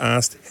audience member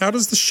asked, how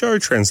does the show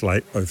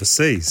translate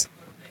overseas?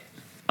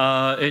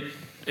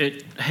 It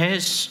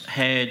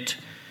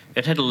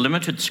had a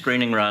limited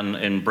screening run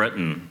in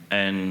Britain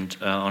and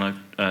on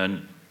a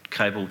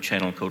cable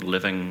channel called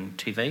Living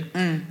TV.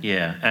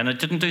 Yeah, and it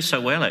didn't do so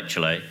well,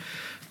 actually.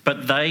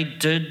 But they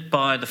did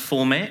buy the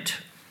format,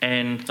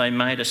 and they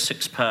made a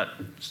 6-part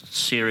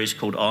series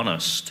called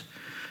Honest,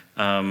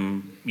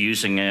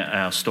 using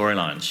our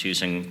storylines,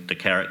 using the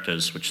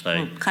characters, which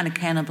they... kind of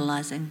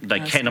cannibalising. They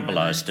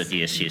cannibalised it,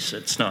 yes.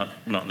 It's not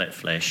that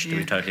flash, to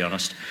be totally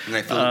honest. And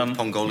they filled it with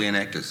Pongolian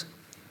actors.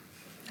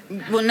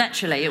 Well,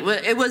 naturally, it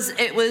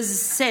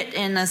was set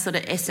in a sort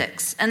of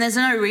Essex, and there's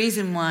no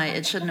reason why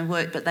it shouldn't have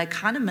worked, but they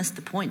kind of missed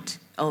the point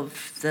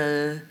of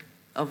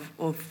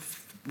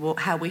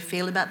how we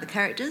feel about the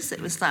characters. It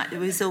was like, it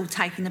was all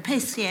taking the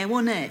piss,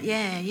 wasn't it?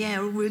 Yeah,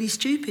 all really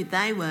stupid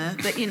they were.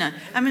 But,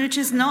 which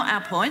is not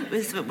our point.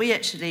 We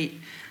actually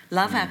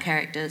love our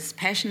characters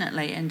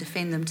passionately and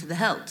defend them to the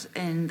hilt,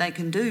 and they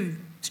can do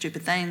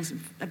stupid things,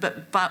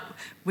 but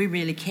we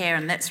really care,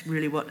 and that's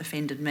really what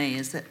offended me,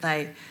 is that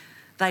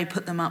they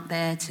put them up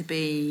there to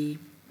be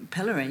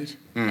pilloried,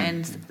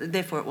 and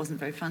therefore it wasn't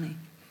very funny.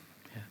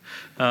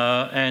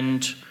 Yeah.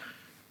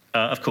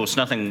 Of course,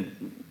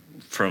 nothing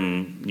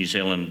from New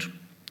Zealand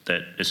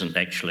that isn't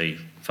actually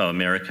faux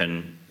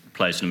American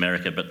plays in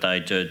America, but they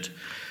did.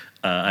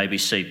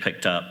 ABC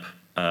picked up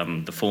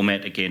the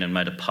format again and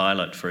made a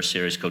pilot for a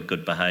series called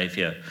Good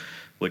Behaviour,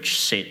 which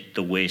set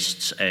the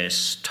Wests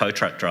as tow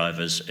truck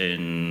drivers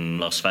in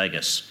Las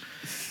Vegas.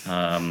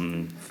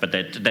 But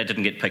that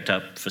didn't get picked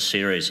up for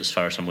series, as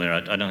far as I'm aware.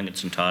 I don't think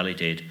it's entirely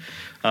dead.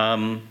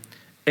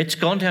 It's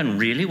gone down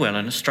really well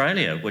in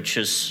Australia, which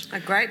is a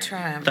great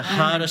triumph. The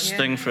hardest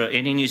thing for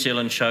any New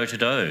Zealand show to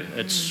do.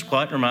 It's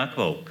quite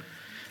remarkable.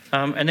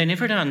 And then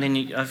every now and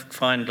then I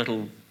find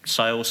little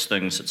sales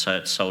things that say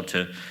it's sold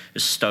to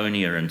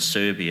Estonia and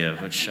Serbia,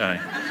 which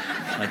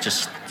I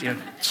just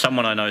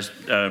someone I know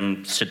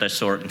said they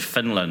saw it in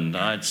Finland. Do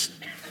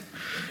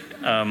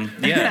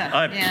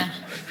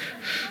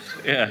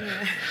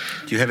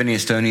you have any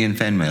Estonian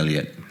fan mail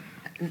yet?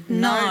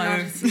 No. Not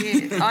as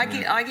yet.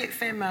 I get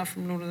fan mail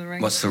from Lord of the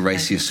Rings. What's the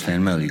raciest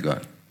fan mail you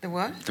got? The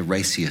what? The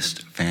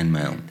raciest fan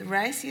mail. The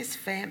raciest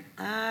fan...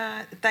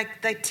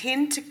 they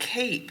tend to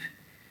keep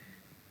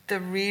the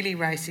really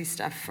racy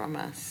stuff from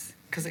us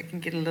because it can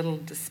get a little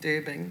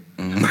disturbing.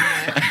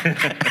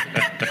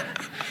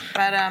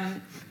 But I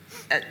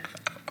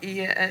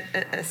think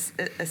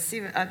a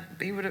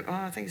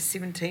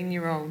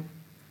 17-year-old,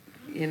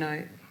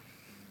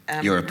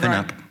 You're a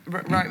pin-up.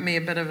 Wrote me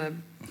a bit of a,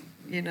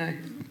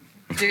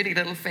 dirty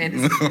little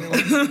fantasy.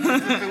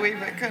 A wee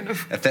bit kind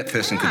of. If that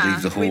person could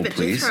leave the hall,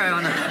 please. Jethro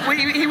on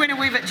it. He went a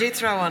wee bit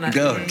Jethro on it.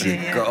 God,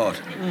 dear God.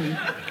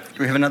 Do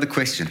we have another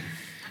question?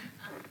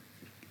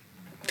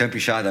 Don't be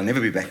shy, they'll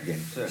never be back again.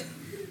 Sir.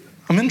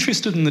 I'm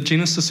interested in the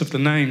genesis of the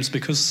names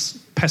because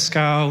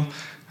Pascal,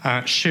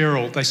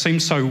 Cheryl, they seem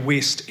so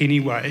West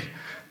anyway.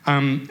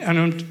 And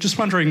I'm just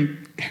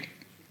wondering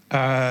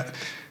how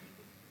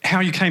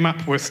you came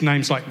up with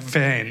names like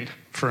Van,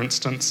 for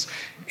instance,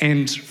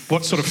 and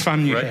what sort of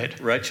fun you had.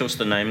 Rachel's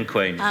the name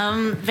queen.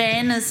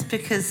 Van is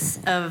because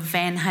of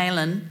Van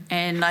Halen,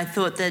 and I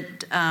thought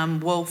that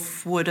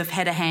Wolf would have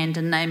had a hand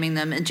in naming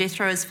them. And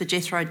Jethro is for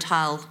Jethro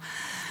Tull.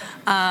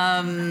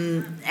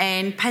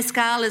 And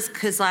Pascal is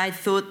because I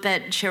thought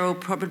that Cheryl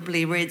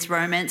probably reads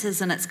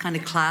romances and it's kind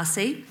of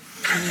classy.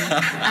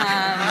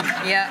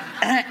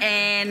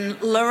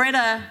 And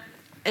Loretta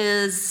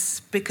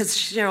is because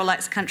Cheryl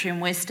likes country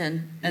and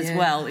western as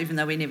well, even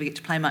though we never get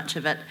to play much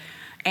of it.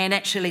 And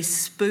actually,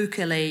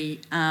 spookily,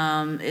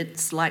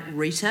 it's like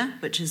Rita,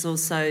 which is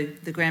also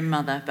the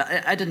grandmother.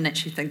 But I didn't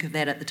actually think of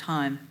that at the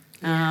time.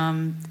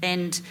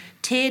 And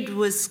Ted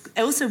was...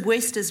 Also,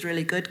 West is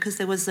really good because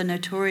there was a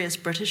notorious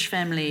British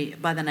family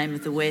by the name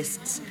of the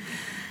Wests.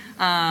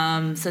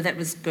 So that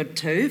was good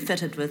too,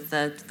 fitted with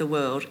the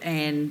world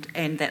and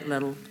that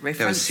little reference.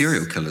 They were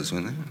serial killers,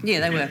 weren't they?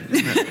 Yeah, they were.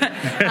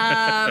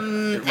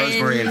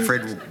 Rosemary and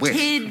Fred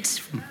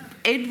West.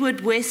 Edward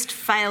West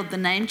failed the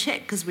name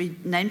check because we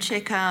name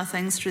check our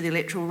things through the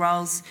electoral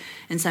rolls,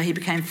 and so he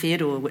became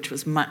Theodore, which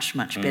was much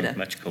better.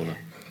 Much cooler.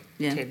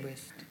 Yeah. Ted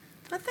West.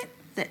 I think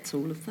that's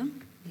all of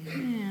them.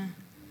 Yeah.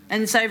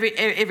 And so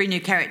every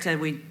new character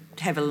we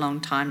have a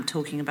long time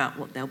talking about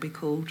what they'll be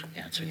called.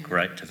 Yeah, it's a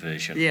great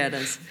diversion. Yeah, it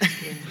is.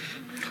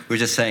 We were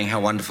just saying how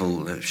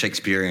wonderful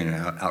Shakespearean,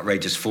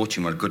 outrageous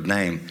fortune, what a good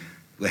name.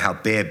 How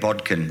Bear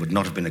Bodkin would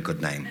not have been a good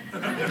name.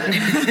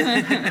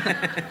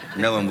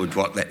 No one would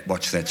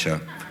watch that show.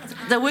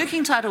 The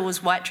working title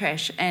was White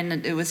Trash,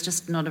 and it was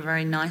just not a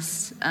very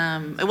nice...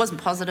 it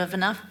wasn't positive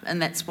enough, and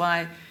that's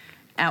why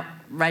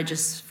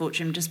outrageous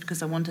fortune, just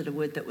because I wanted a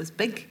word that was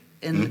big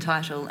in the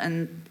title.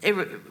 And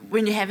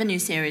when you have a new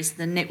series,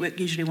 the network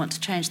usually want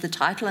to change the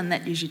title, and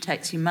that usually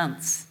takes you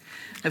months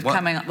of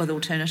coming up with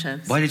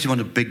alternatives. Why did you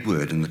want a big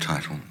word in the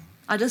title?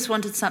 I just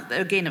wanted something...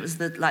 Again, it was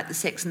like the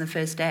sex in the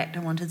first act. I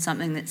wanted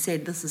something that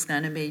said this is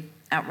going to be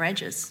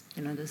outrageous.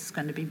 This is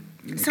going to be...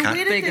 So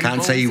where did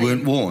can't say you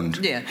weren't warned.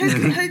 Yeah.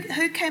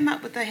 Who came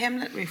up with the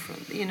Hamlet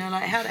reference?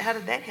 How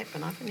did that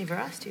happen? I've never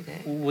asked you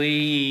that.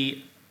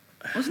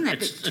 Wasn't that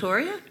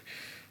Victoria?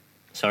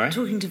 Sorry?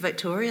 Talking to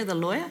Victoria, the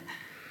lawyer?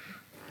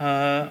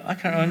 I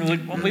can't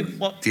remember.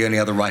 What? The only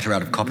other writer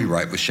out of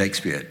copyright was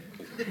Shakespeare.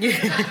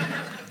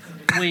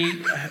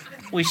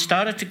 We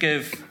started to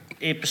give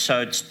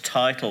episodes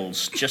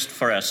titles just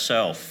for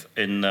ourselves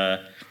in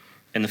the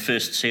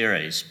first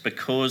series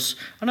because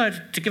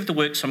to give the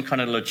work some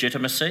kind of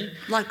legitimacy,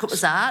 like it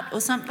was art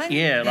or something.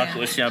 It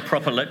was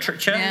proper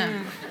literature.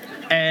 Yeah.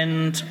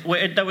 And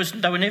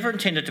they were never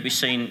intended to be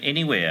seen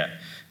anywhere,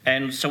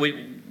 and so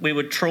we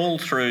would trawl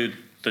through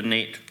the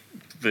net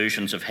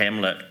versions of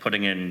Hamlet,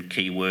 putting in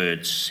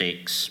keywords,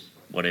 sex,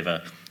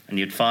 whatever, and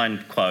you'd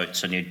find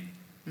quotes, and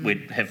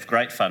we'd have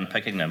great fun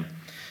picking them.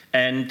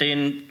 And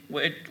then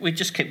we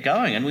just kept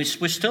going, and we're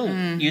still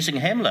using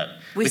Hamlet.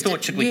 We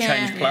thought, should we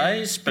change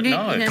plays? But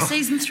no.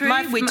 Season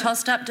 3, we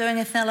tossed up doing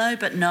Othello,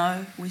 but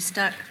no, we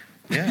stuck.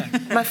 Yeah.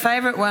 My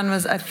favourite one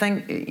was, I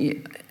think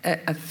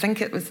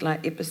it was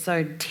like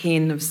episode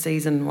 10 of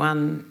season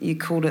 1. You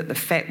called it the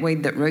fat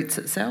weed that roots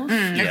itself.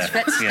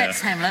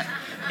 That's Hamlet.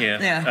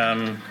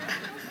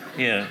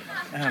 Yeah.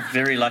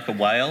 Very Like a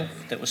Whale.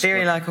 That was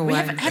Very Like a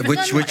Whale.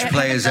 Which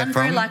play is that from?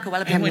 Very Like a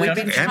Whale. We've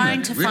been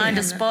trying to find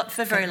a spot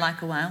for Very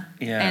Like a Whale.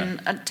 Yeah.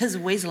 And tis a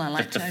weasel I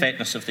like the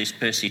fatness of these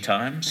Percy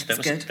Times.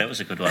 That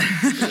was a good one.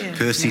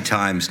 Percy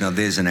Times. Now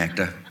there's an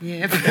actor.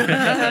 Yeah.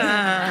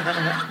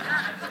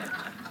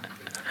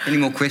 Any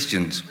more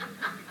questions?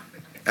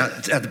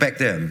 At the back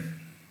there.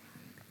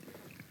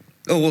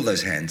 Oh, all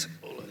those hands.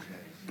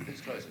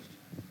 Who's closest?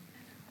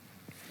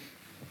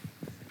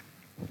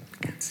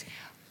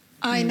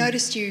 I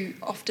noticed you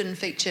often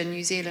feature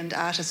New Zealand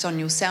artists on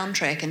your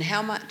soundtrack, and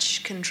how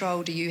much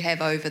control do you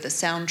have over the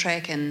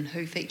soundtrack and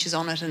who features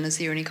on it, and is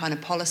there any kind of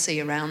policy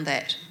around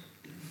that?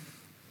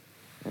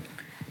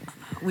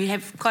 we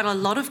have quite a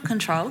lot of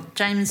control.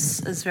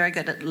 James is very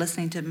good at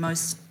listening to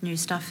most new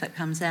stuff that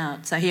comes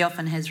out, so he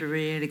often has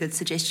really good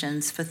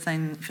suggestions for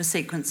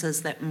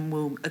sequences that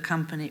will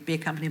be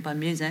accompanied by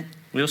music.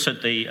 We also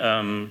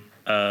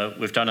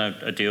we've done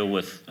a deal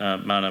with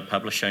Mana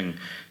Publishing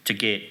to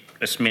get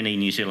as many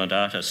New Zealand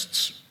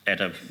artists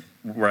at a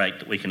rate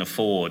that we can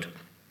afford,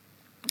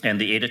 and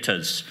the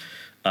editors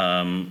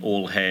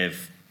all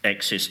have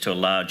access to a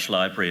large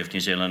library of New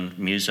Zealand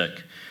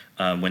music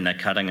when they're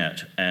cutting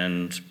it,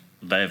 and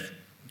they've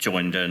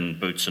joined in,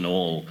 boots and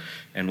all,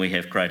 and we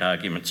have great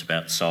arguments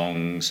about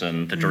songs,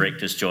 and the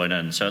directors join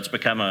in. So it's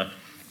become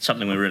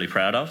something we're really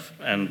proud of,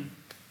 and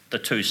the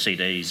 2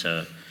 CDs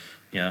are,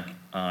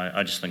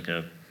 I just think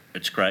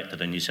it's great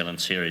that a New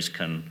Zealand series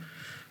can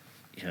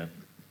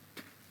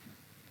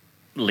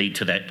lead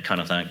to that kind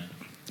of thing.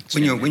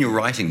 When you're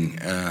writing,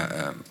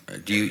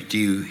 do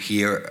you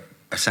hear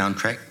a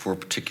soundtrack for a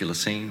particular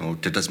scene, or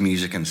does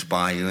music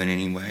inspire you in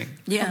any way?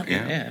 Yeah.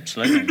 Yeah,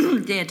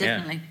 absolutely. Yeah,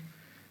 definitely.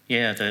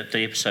 Yeah,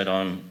 the episode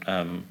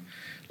on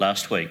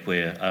last week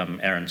where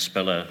Aaron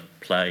Spiller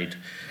played,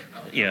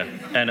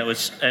 and it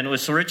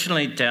was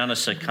originally down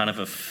as a kind of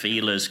a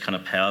feelers kind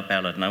of power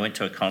ballad, and I went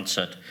to a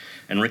concert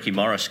and Ricky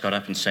Morris got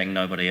up and sang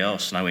Nobody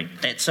Else, and I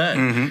went, that's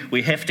it,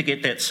 we have to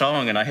get that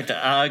song, and I had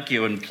to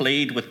argue and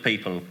plead with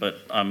people, but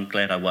I'm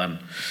glad I won.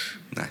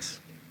 Nice.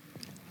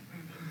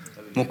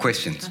 More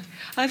questions?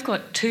 I've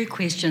got 2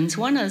 questions.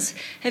 One is,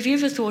 have you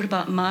ever thought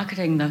about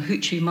marketing the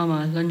Hoochie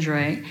Mama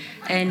lingerie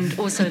and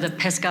also the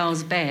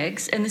Pascal's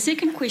bags? And the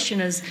second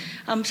question is,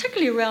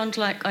 particularly around,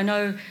 I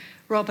know,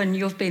 Robin,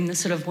 you've been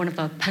one of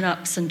the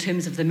pin-ups in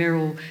terms of the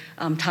Merrill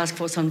Task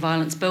Force on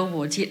Violence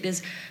billboards, yet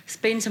there's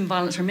been some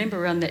violence. Remember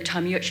around that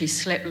time you actually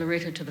slapped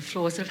Loretta to the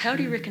floor. How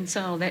do you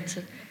reconcile that,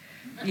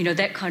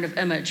 that kind of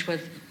image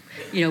with,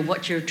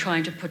 what you're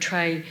trying to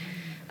portray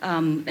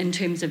in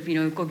terms of,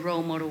 good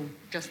role model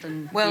just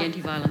in the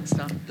anti-violence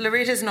stuff?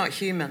 Loretta's not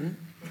human.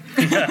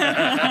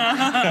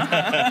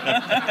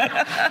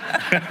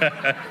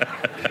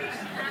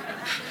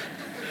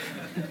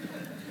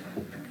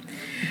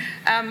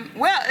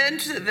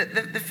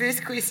 The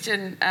first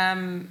question,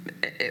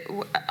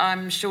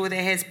 I'm sure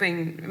there has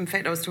been. In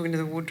fact, I was talking to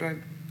the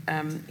wardrobe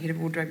head of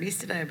wardrobe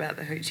yesterday about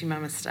the Hoochie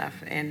Mama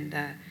stuff, and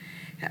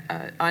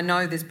I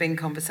know there's been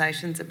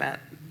conversations about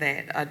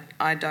that.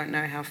 I don't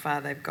know how far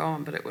they've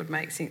gone, but it would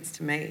make sense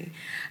to me.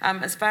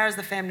 As far as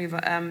the family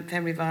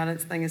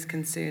violence thing is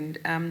concerned,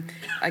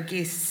 I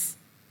guess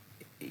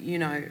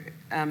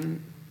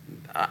I'm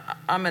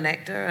an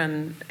actor,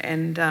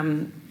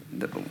 and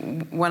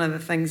one of the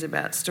things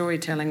about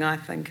storytelling, I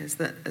think, is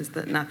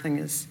that nothing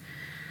is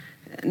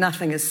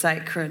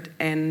sacred,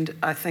 and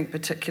I think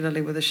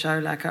particularly with a show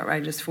like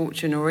Outrageous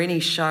Fortune, or any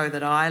show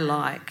that I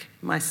like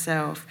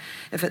myself,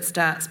 if it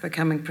starts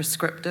becoming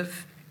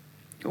prescriptive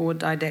or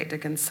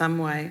didactic in some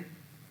way,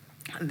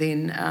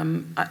 then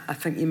I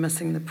think you're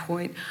missing the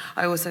point.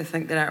 I also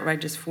think that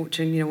Outrageous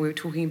Fortune, we were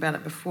talking about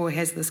it before,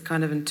 has this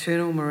kind of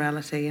internal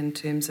morality in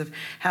terms of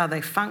how they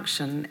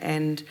function,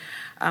 and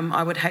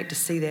I would hate to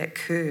see that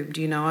curbed.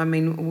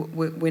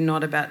 We're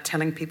not about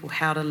telling people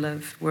how to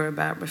live. We're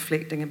about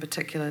reflecting a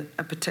particular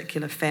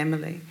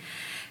family.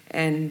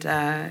 And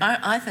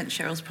I think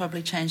Cheryl's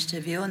probably changed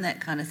her view on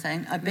that kind of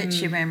thing. I bet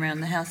she ran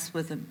around the house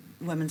with a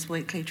Women's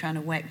Weekly trying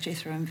to whack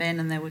Jethro and Van,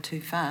 and they were too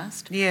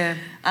fast. Yeah.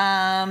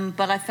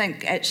 But I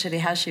think actually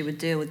how she would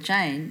deal with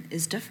Jane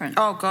is different.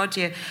 Oh, God,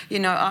 yeah.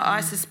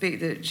 I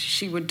suspect that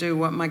she would do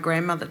what my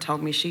grandmother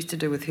told me she used to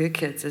do with her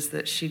kids, is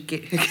that she'd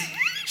get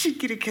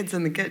her kids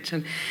in the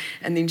kitchen,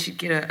 and then she'd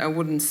get a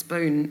wooden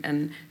spoon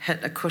and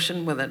hit a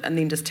cushion with it, and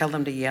then just tell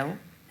them to yell.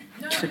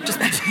 Just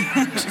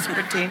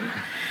pretend.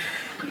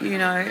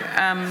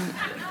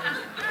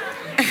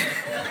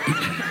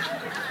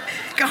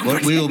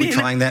 We'll be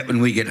trying that when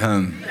we get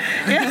home.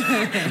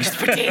 Yeah. Just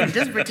pretend.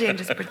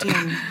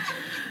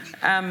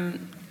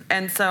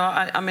 And so,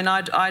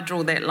 I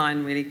draw that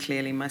line really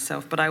clearly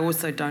myself, but I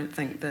also don't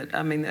think that,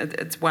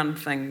 it's one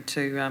thing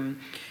to,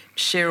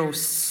 Cheryl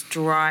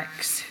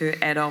strikes her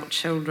adult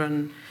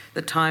children,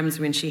 the times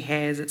when she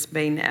has, it's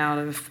been out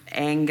of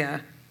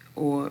anger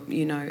or,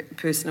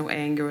 personal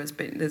anger.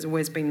 There's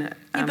always been...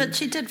 but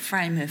she did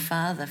frame her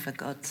father, for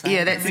God's sake.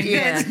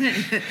 Yeah,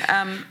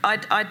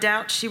 I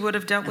doubt she would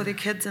have dealt with her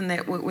kids when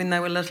they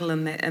were little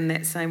in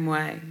that same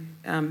way,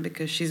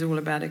 because she's all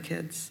about her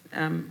kids.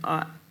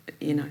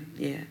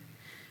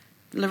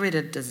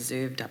 Loretta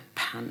deserved a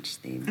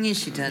punch then. Yes,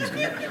 she did.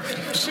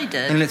 She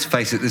did. And let's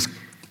face it, there's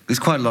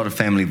quite a lot of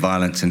family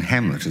violence in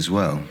Hamlet as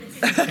well.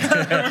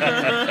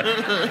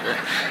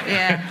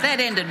 Yeah, that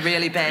ended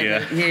really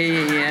badly.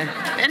 Yeah.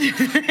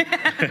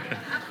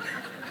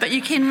 But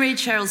you can read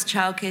Cheryl's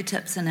childcare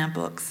tips in our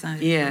books. So.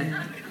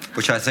 Yeah.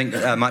 Which I think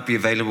might be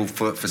available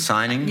for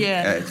signing.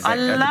 Yeah. I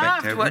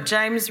loved what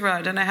James wrote.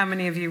 I don't know how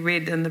many of you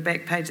read in the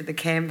back page of the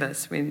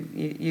Canvas when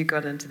you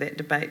got into that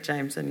debate,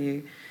 James,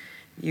 and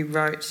you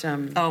wrote...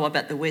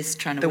 about the West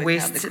trying to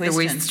work out the question. The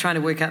West trying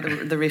to work out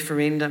the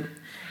referendum.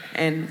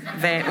 And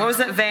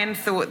Van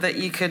thought that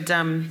you could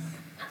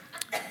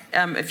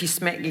if you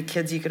smack your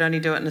kids, you could only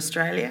do it in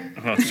Australia.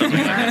 Oh, something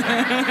like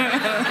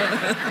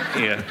that.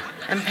 Yeah.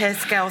 And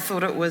Pascal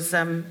thought it was,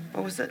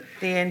 what was it?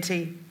 The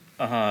anti...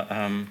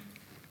 what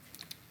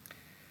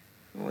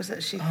was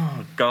it?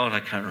 Oh, God, I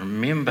can't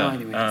remember.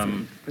 Anyway,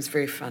 it was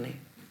very funny.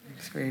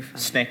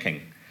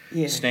 Snacking.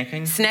 Yeah.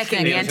 Snacking?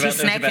 Snacking, the anti-snacking. It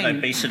was about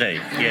obesity,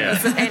 yeah.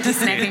 It's an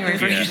anti-snacking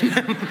revolution.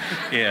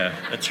 Yeah,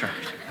 that's right.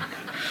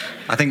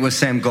 I think it was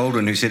Sam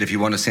Goldwyn who said if you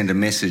want to send a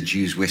message,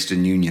 use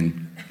Western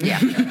Union. Yeah.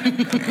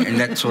 And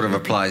that sort of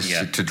applies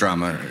to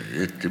drama.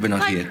 We're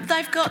not here.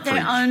 They've got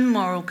their own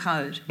moral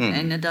code,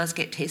 and it does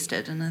get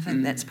tested, and I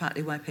think that's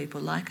partly why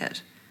people like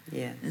it.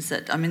 Yeah. Is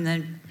that, I mean,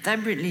 they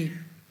really...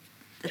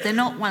 They're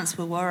not once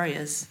were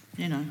warriors,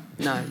 you know.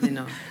 No, they're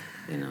not.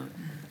 They're not.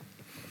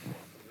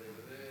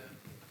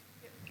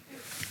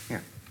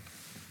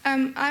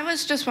 I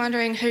was just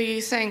wondering who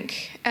you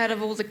think, out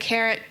of all the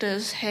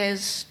characters,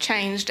 has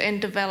changed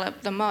and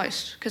developed the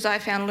most. Because I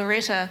found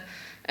Loretta,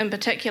 in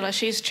particular,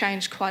 she's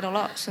changed quite a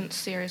lot since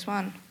Series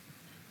 1.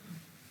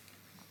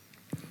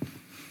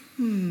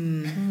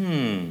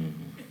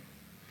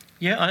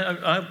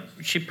 Yeah,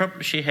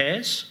 she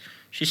has.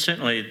 She's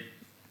certainly,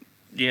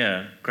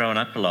 grown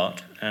up a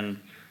lot, and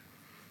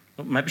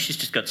maybe she's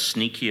just got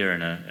sneakier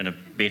in a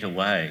better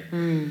way.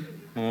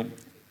 Well,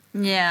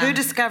 yeah. Her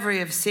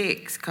discovery of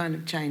sex kind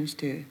of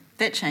changed her.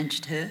 That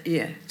changed her.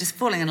 Yeah. Just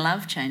falling in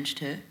love changed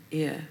her.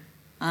 Yeah.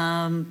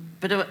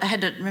 But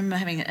I remember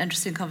having an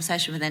interesting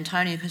conversation with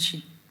Antonia because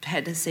she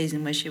had a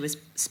season where she was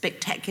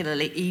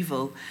spectacularly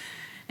evil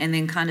and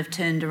then kind of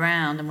turned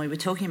around, and we were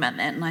talking about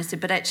that, and I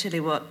said, but actually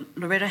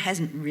Loretta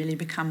hasn't really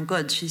become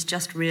good. She's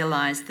just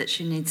realised that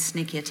she needs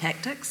sneakier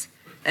tactics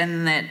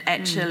and that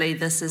actually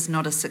this is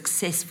not a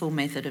successful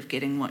method of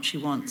getting what she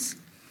wants.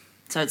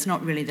 So it's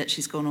not really that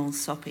she's gone all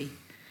soppy.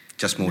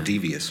 Just more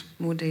devious.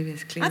 More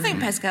devious, clearly. I think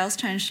Pascal's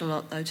changed a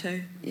lot, though,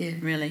 too. Yeah.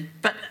 Really.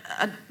 But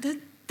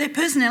their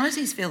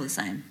personalities feel the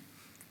same.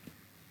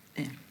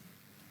 Yeah.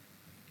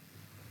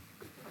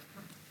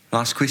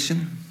 Last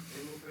question.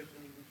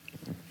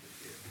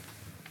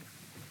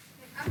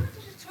 I wanted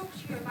to talk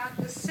to you about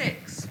the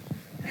sex.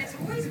 It's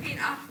always been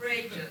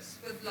outrageous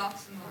with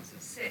lots and lots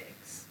of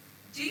sex.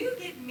 Do you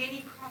get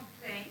many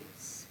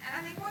complaints? And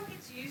I think one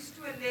gets used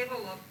to a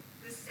level of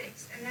the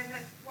sex. And then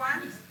that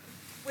one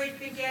where it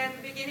began,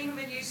 the beginning of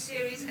a new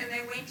series, and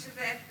they went to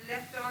that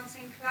lap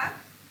dancing club.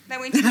 They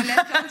went to the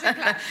lap dancing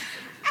club.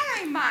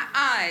 And my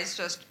eyes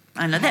just...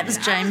 I know, that was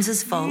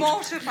James's fault.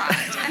 Mortified.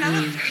 And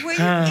I was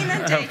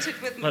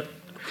inundated with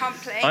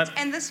complaints.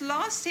 And this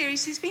last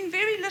series, there's been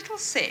very little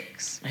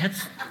sex.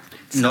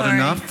 Not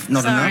enough?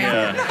 Not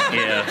enough?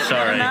 Yeah,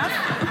 sorry.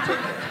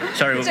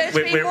 Sorry. So it's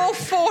been more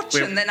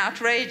fortune than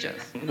outrageous.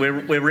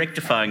 We're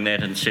rectifying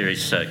that in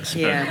Series 6.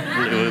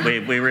 Yeah.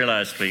 We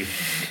realised we...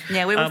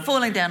 Yeah, we were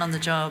falling down on the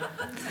job.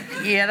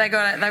 Yeah, they've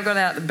got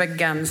out the big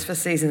guns for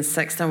season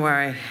 6, don't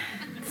worry.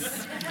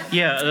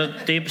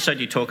 Yeah, the episode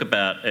you talk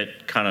about,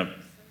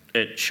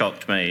 it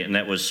shocked me, and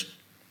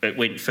it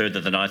went further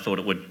than I thought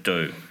it would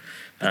do.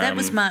 But that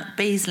was Mark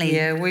Beasley.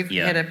 Yeah, we've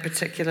had a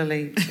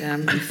particularly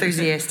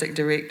enthusiastic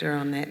director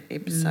on that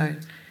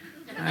episode.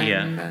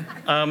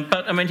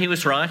 But I mean, he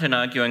was right in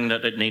arguing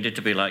that it needed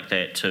to be like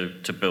that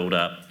to build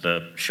up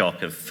the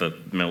shock for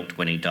Milt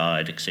when he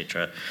died,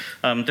 etc.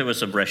 There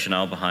was a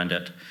rationale behind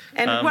it.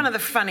 And one of the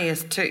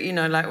funniest too,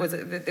 there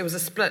was a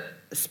split.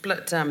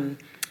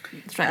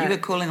 That's right, you were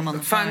calling him on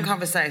the phone.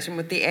 Conversation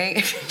with the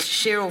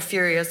Cheryl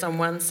Furious on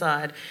one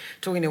side,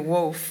 talking to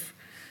Wolf,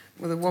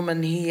 with a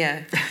woman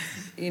here,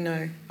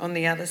 on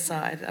the other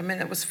side. I mean,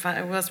 it was fun.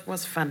 It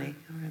was funny.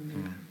 I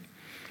remember.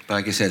 But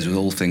I guess as with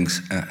all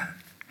things,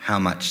 how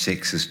much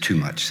sex is too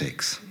much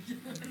sex?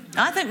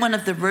 I think one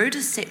of the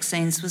rudest sex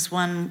scenes was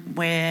one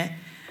where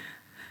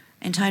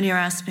Antonia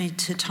asked me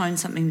to tone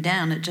something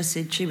down. It just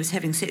said she was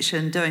having sex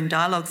and doing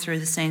dialogue through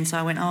the scene, so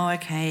I went, oh,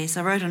 okay.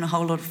 So I wrote in a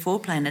whole lot of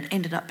foreplay, and it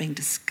ended up being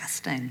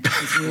disgusting.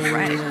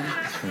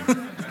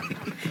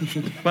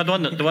 Well,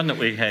 the one that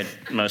we had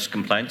most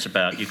complaints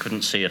about, you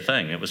couldn't see a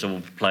thing. It was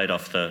all played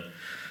off the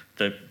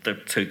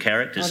two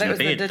characters in the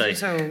bed.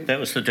 That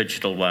was the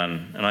digital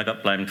one, and I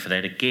got blamed for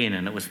that again,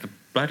 and it was the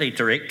bloody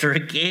director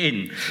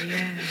again.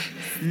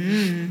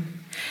 Yeah.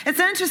 It's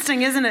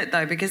interesting, isn't it,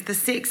 though, because the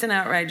sex in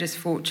Outrageous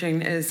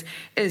Fortune is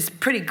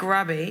pretty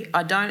grubby.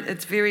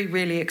 It's very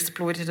really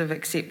exploitative,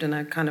 except in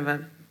a kind of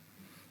a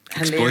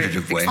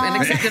exploitative way.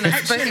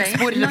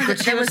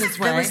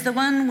 There was the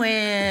one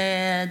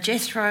where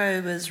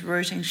Jethro was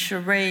rooting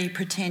Cherie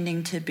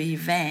pretending to be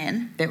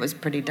Van. That was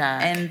pretty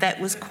dark. And that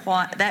was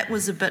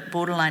a bit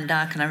borderline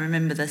dark, and I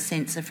remember the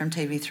censor from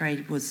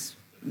TV3 was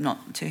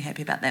not too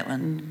happy about that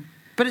one.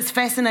 But it's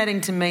fascinating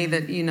to me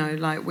that,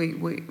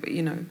 we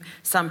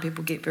some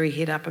people get very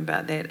head up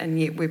about that, and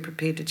yet we're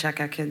prepared to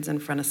chuck our kids in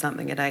front of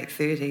something at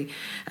 8:30,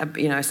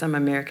 some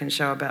American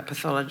show about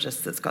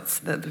pathologists that's got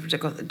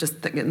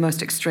just the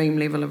most extreme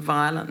level of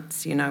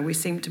violence. We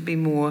seem to be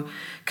more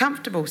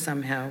comfortable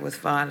somehow with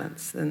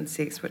violence than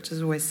sex, which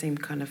has always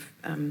seemed kind of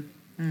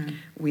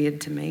weird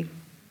to me.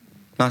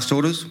 Last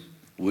orders?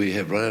 We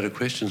have run out of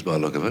questions by the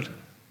look of it.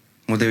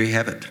 Well, there you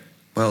have it.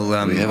 Well,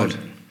 it.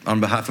 on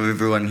behalf of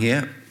everyone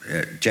here,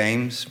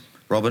 James,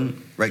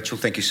 Robin, Rachel,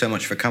 thank you so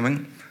much for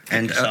coming.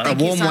 And a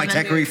warm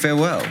Waitakere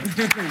farewell.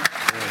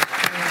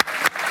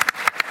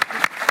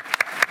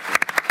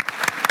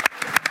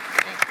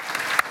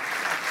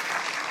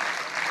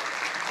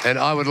 And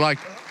I would like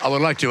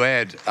to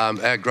add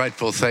our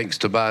grateful thanks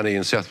to Barney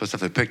and South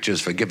Pacific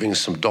Pictures for giving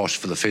us some dosh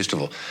for the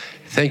festival.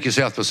 Thank you,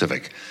 South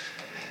Pacific.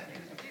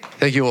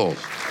 Thank you all.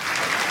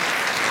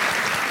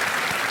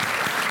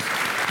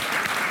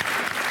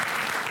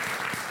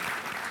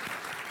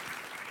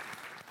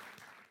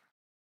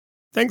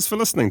 Thanks for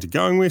listening to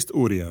Going West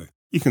Audio.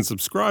 You can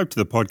subscribe to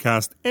the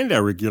podcast and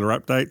our regular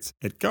updates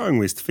at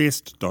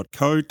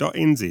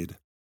goingwestfest.co.nz.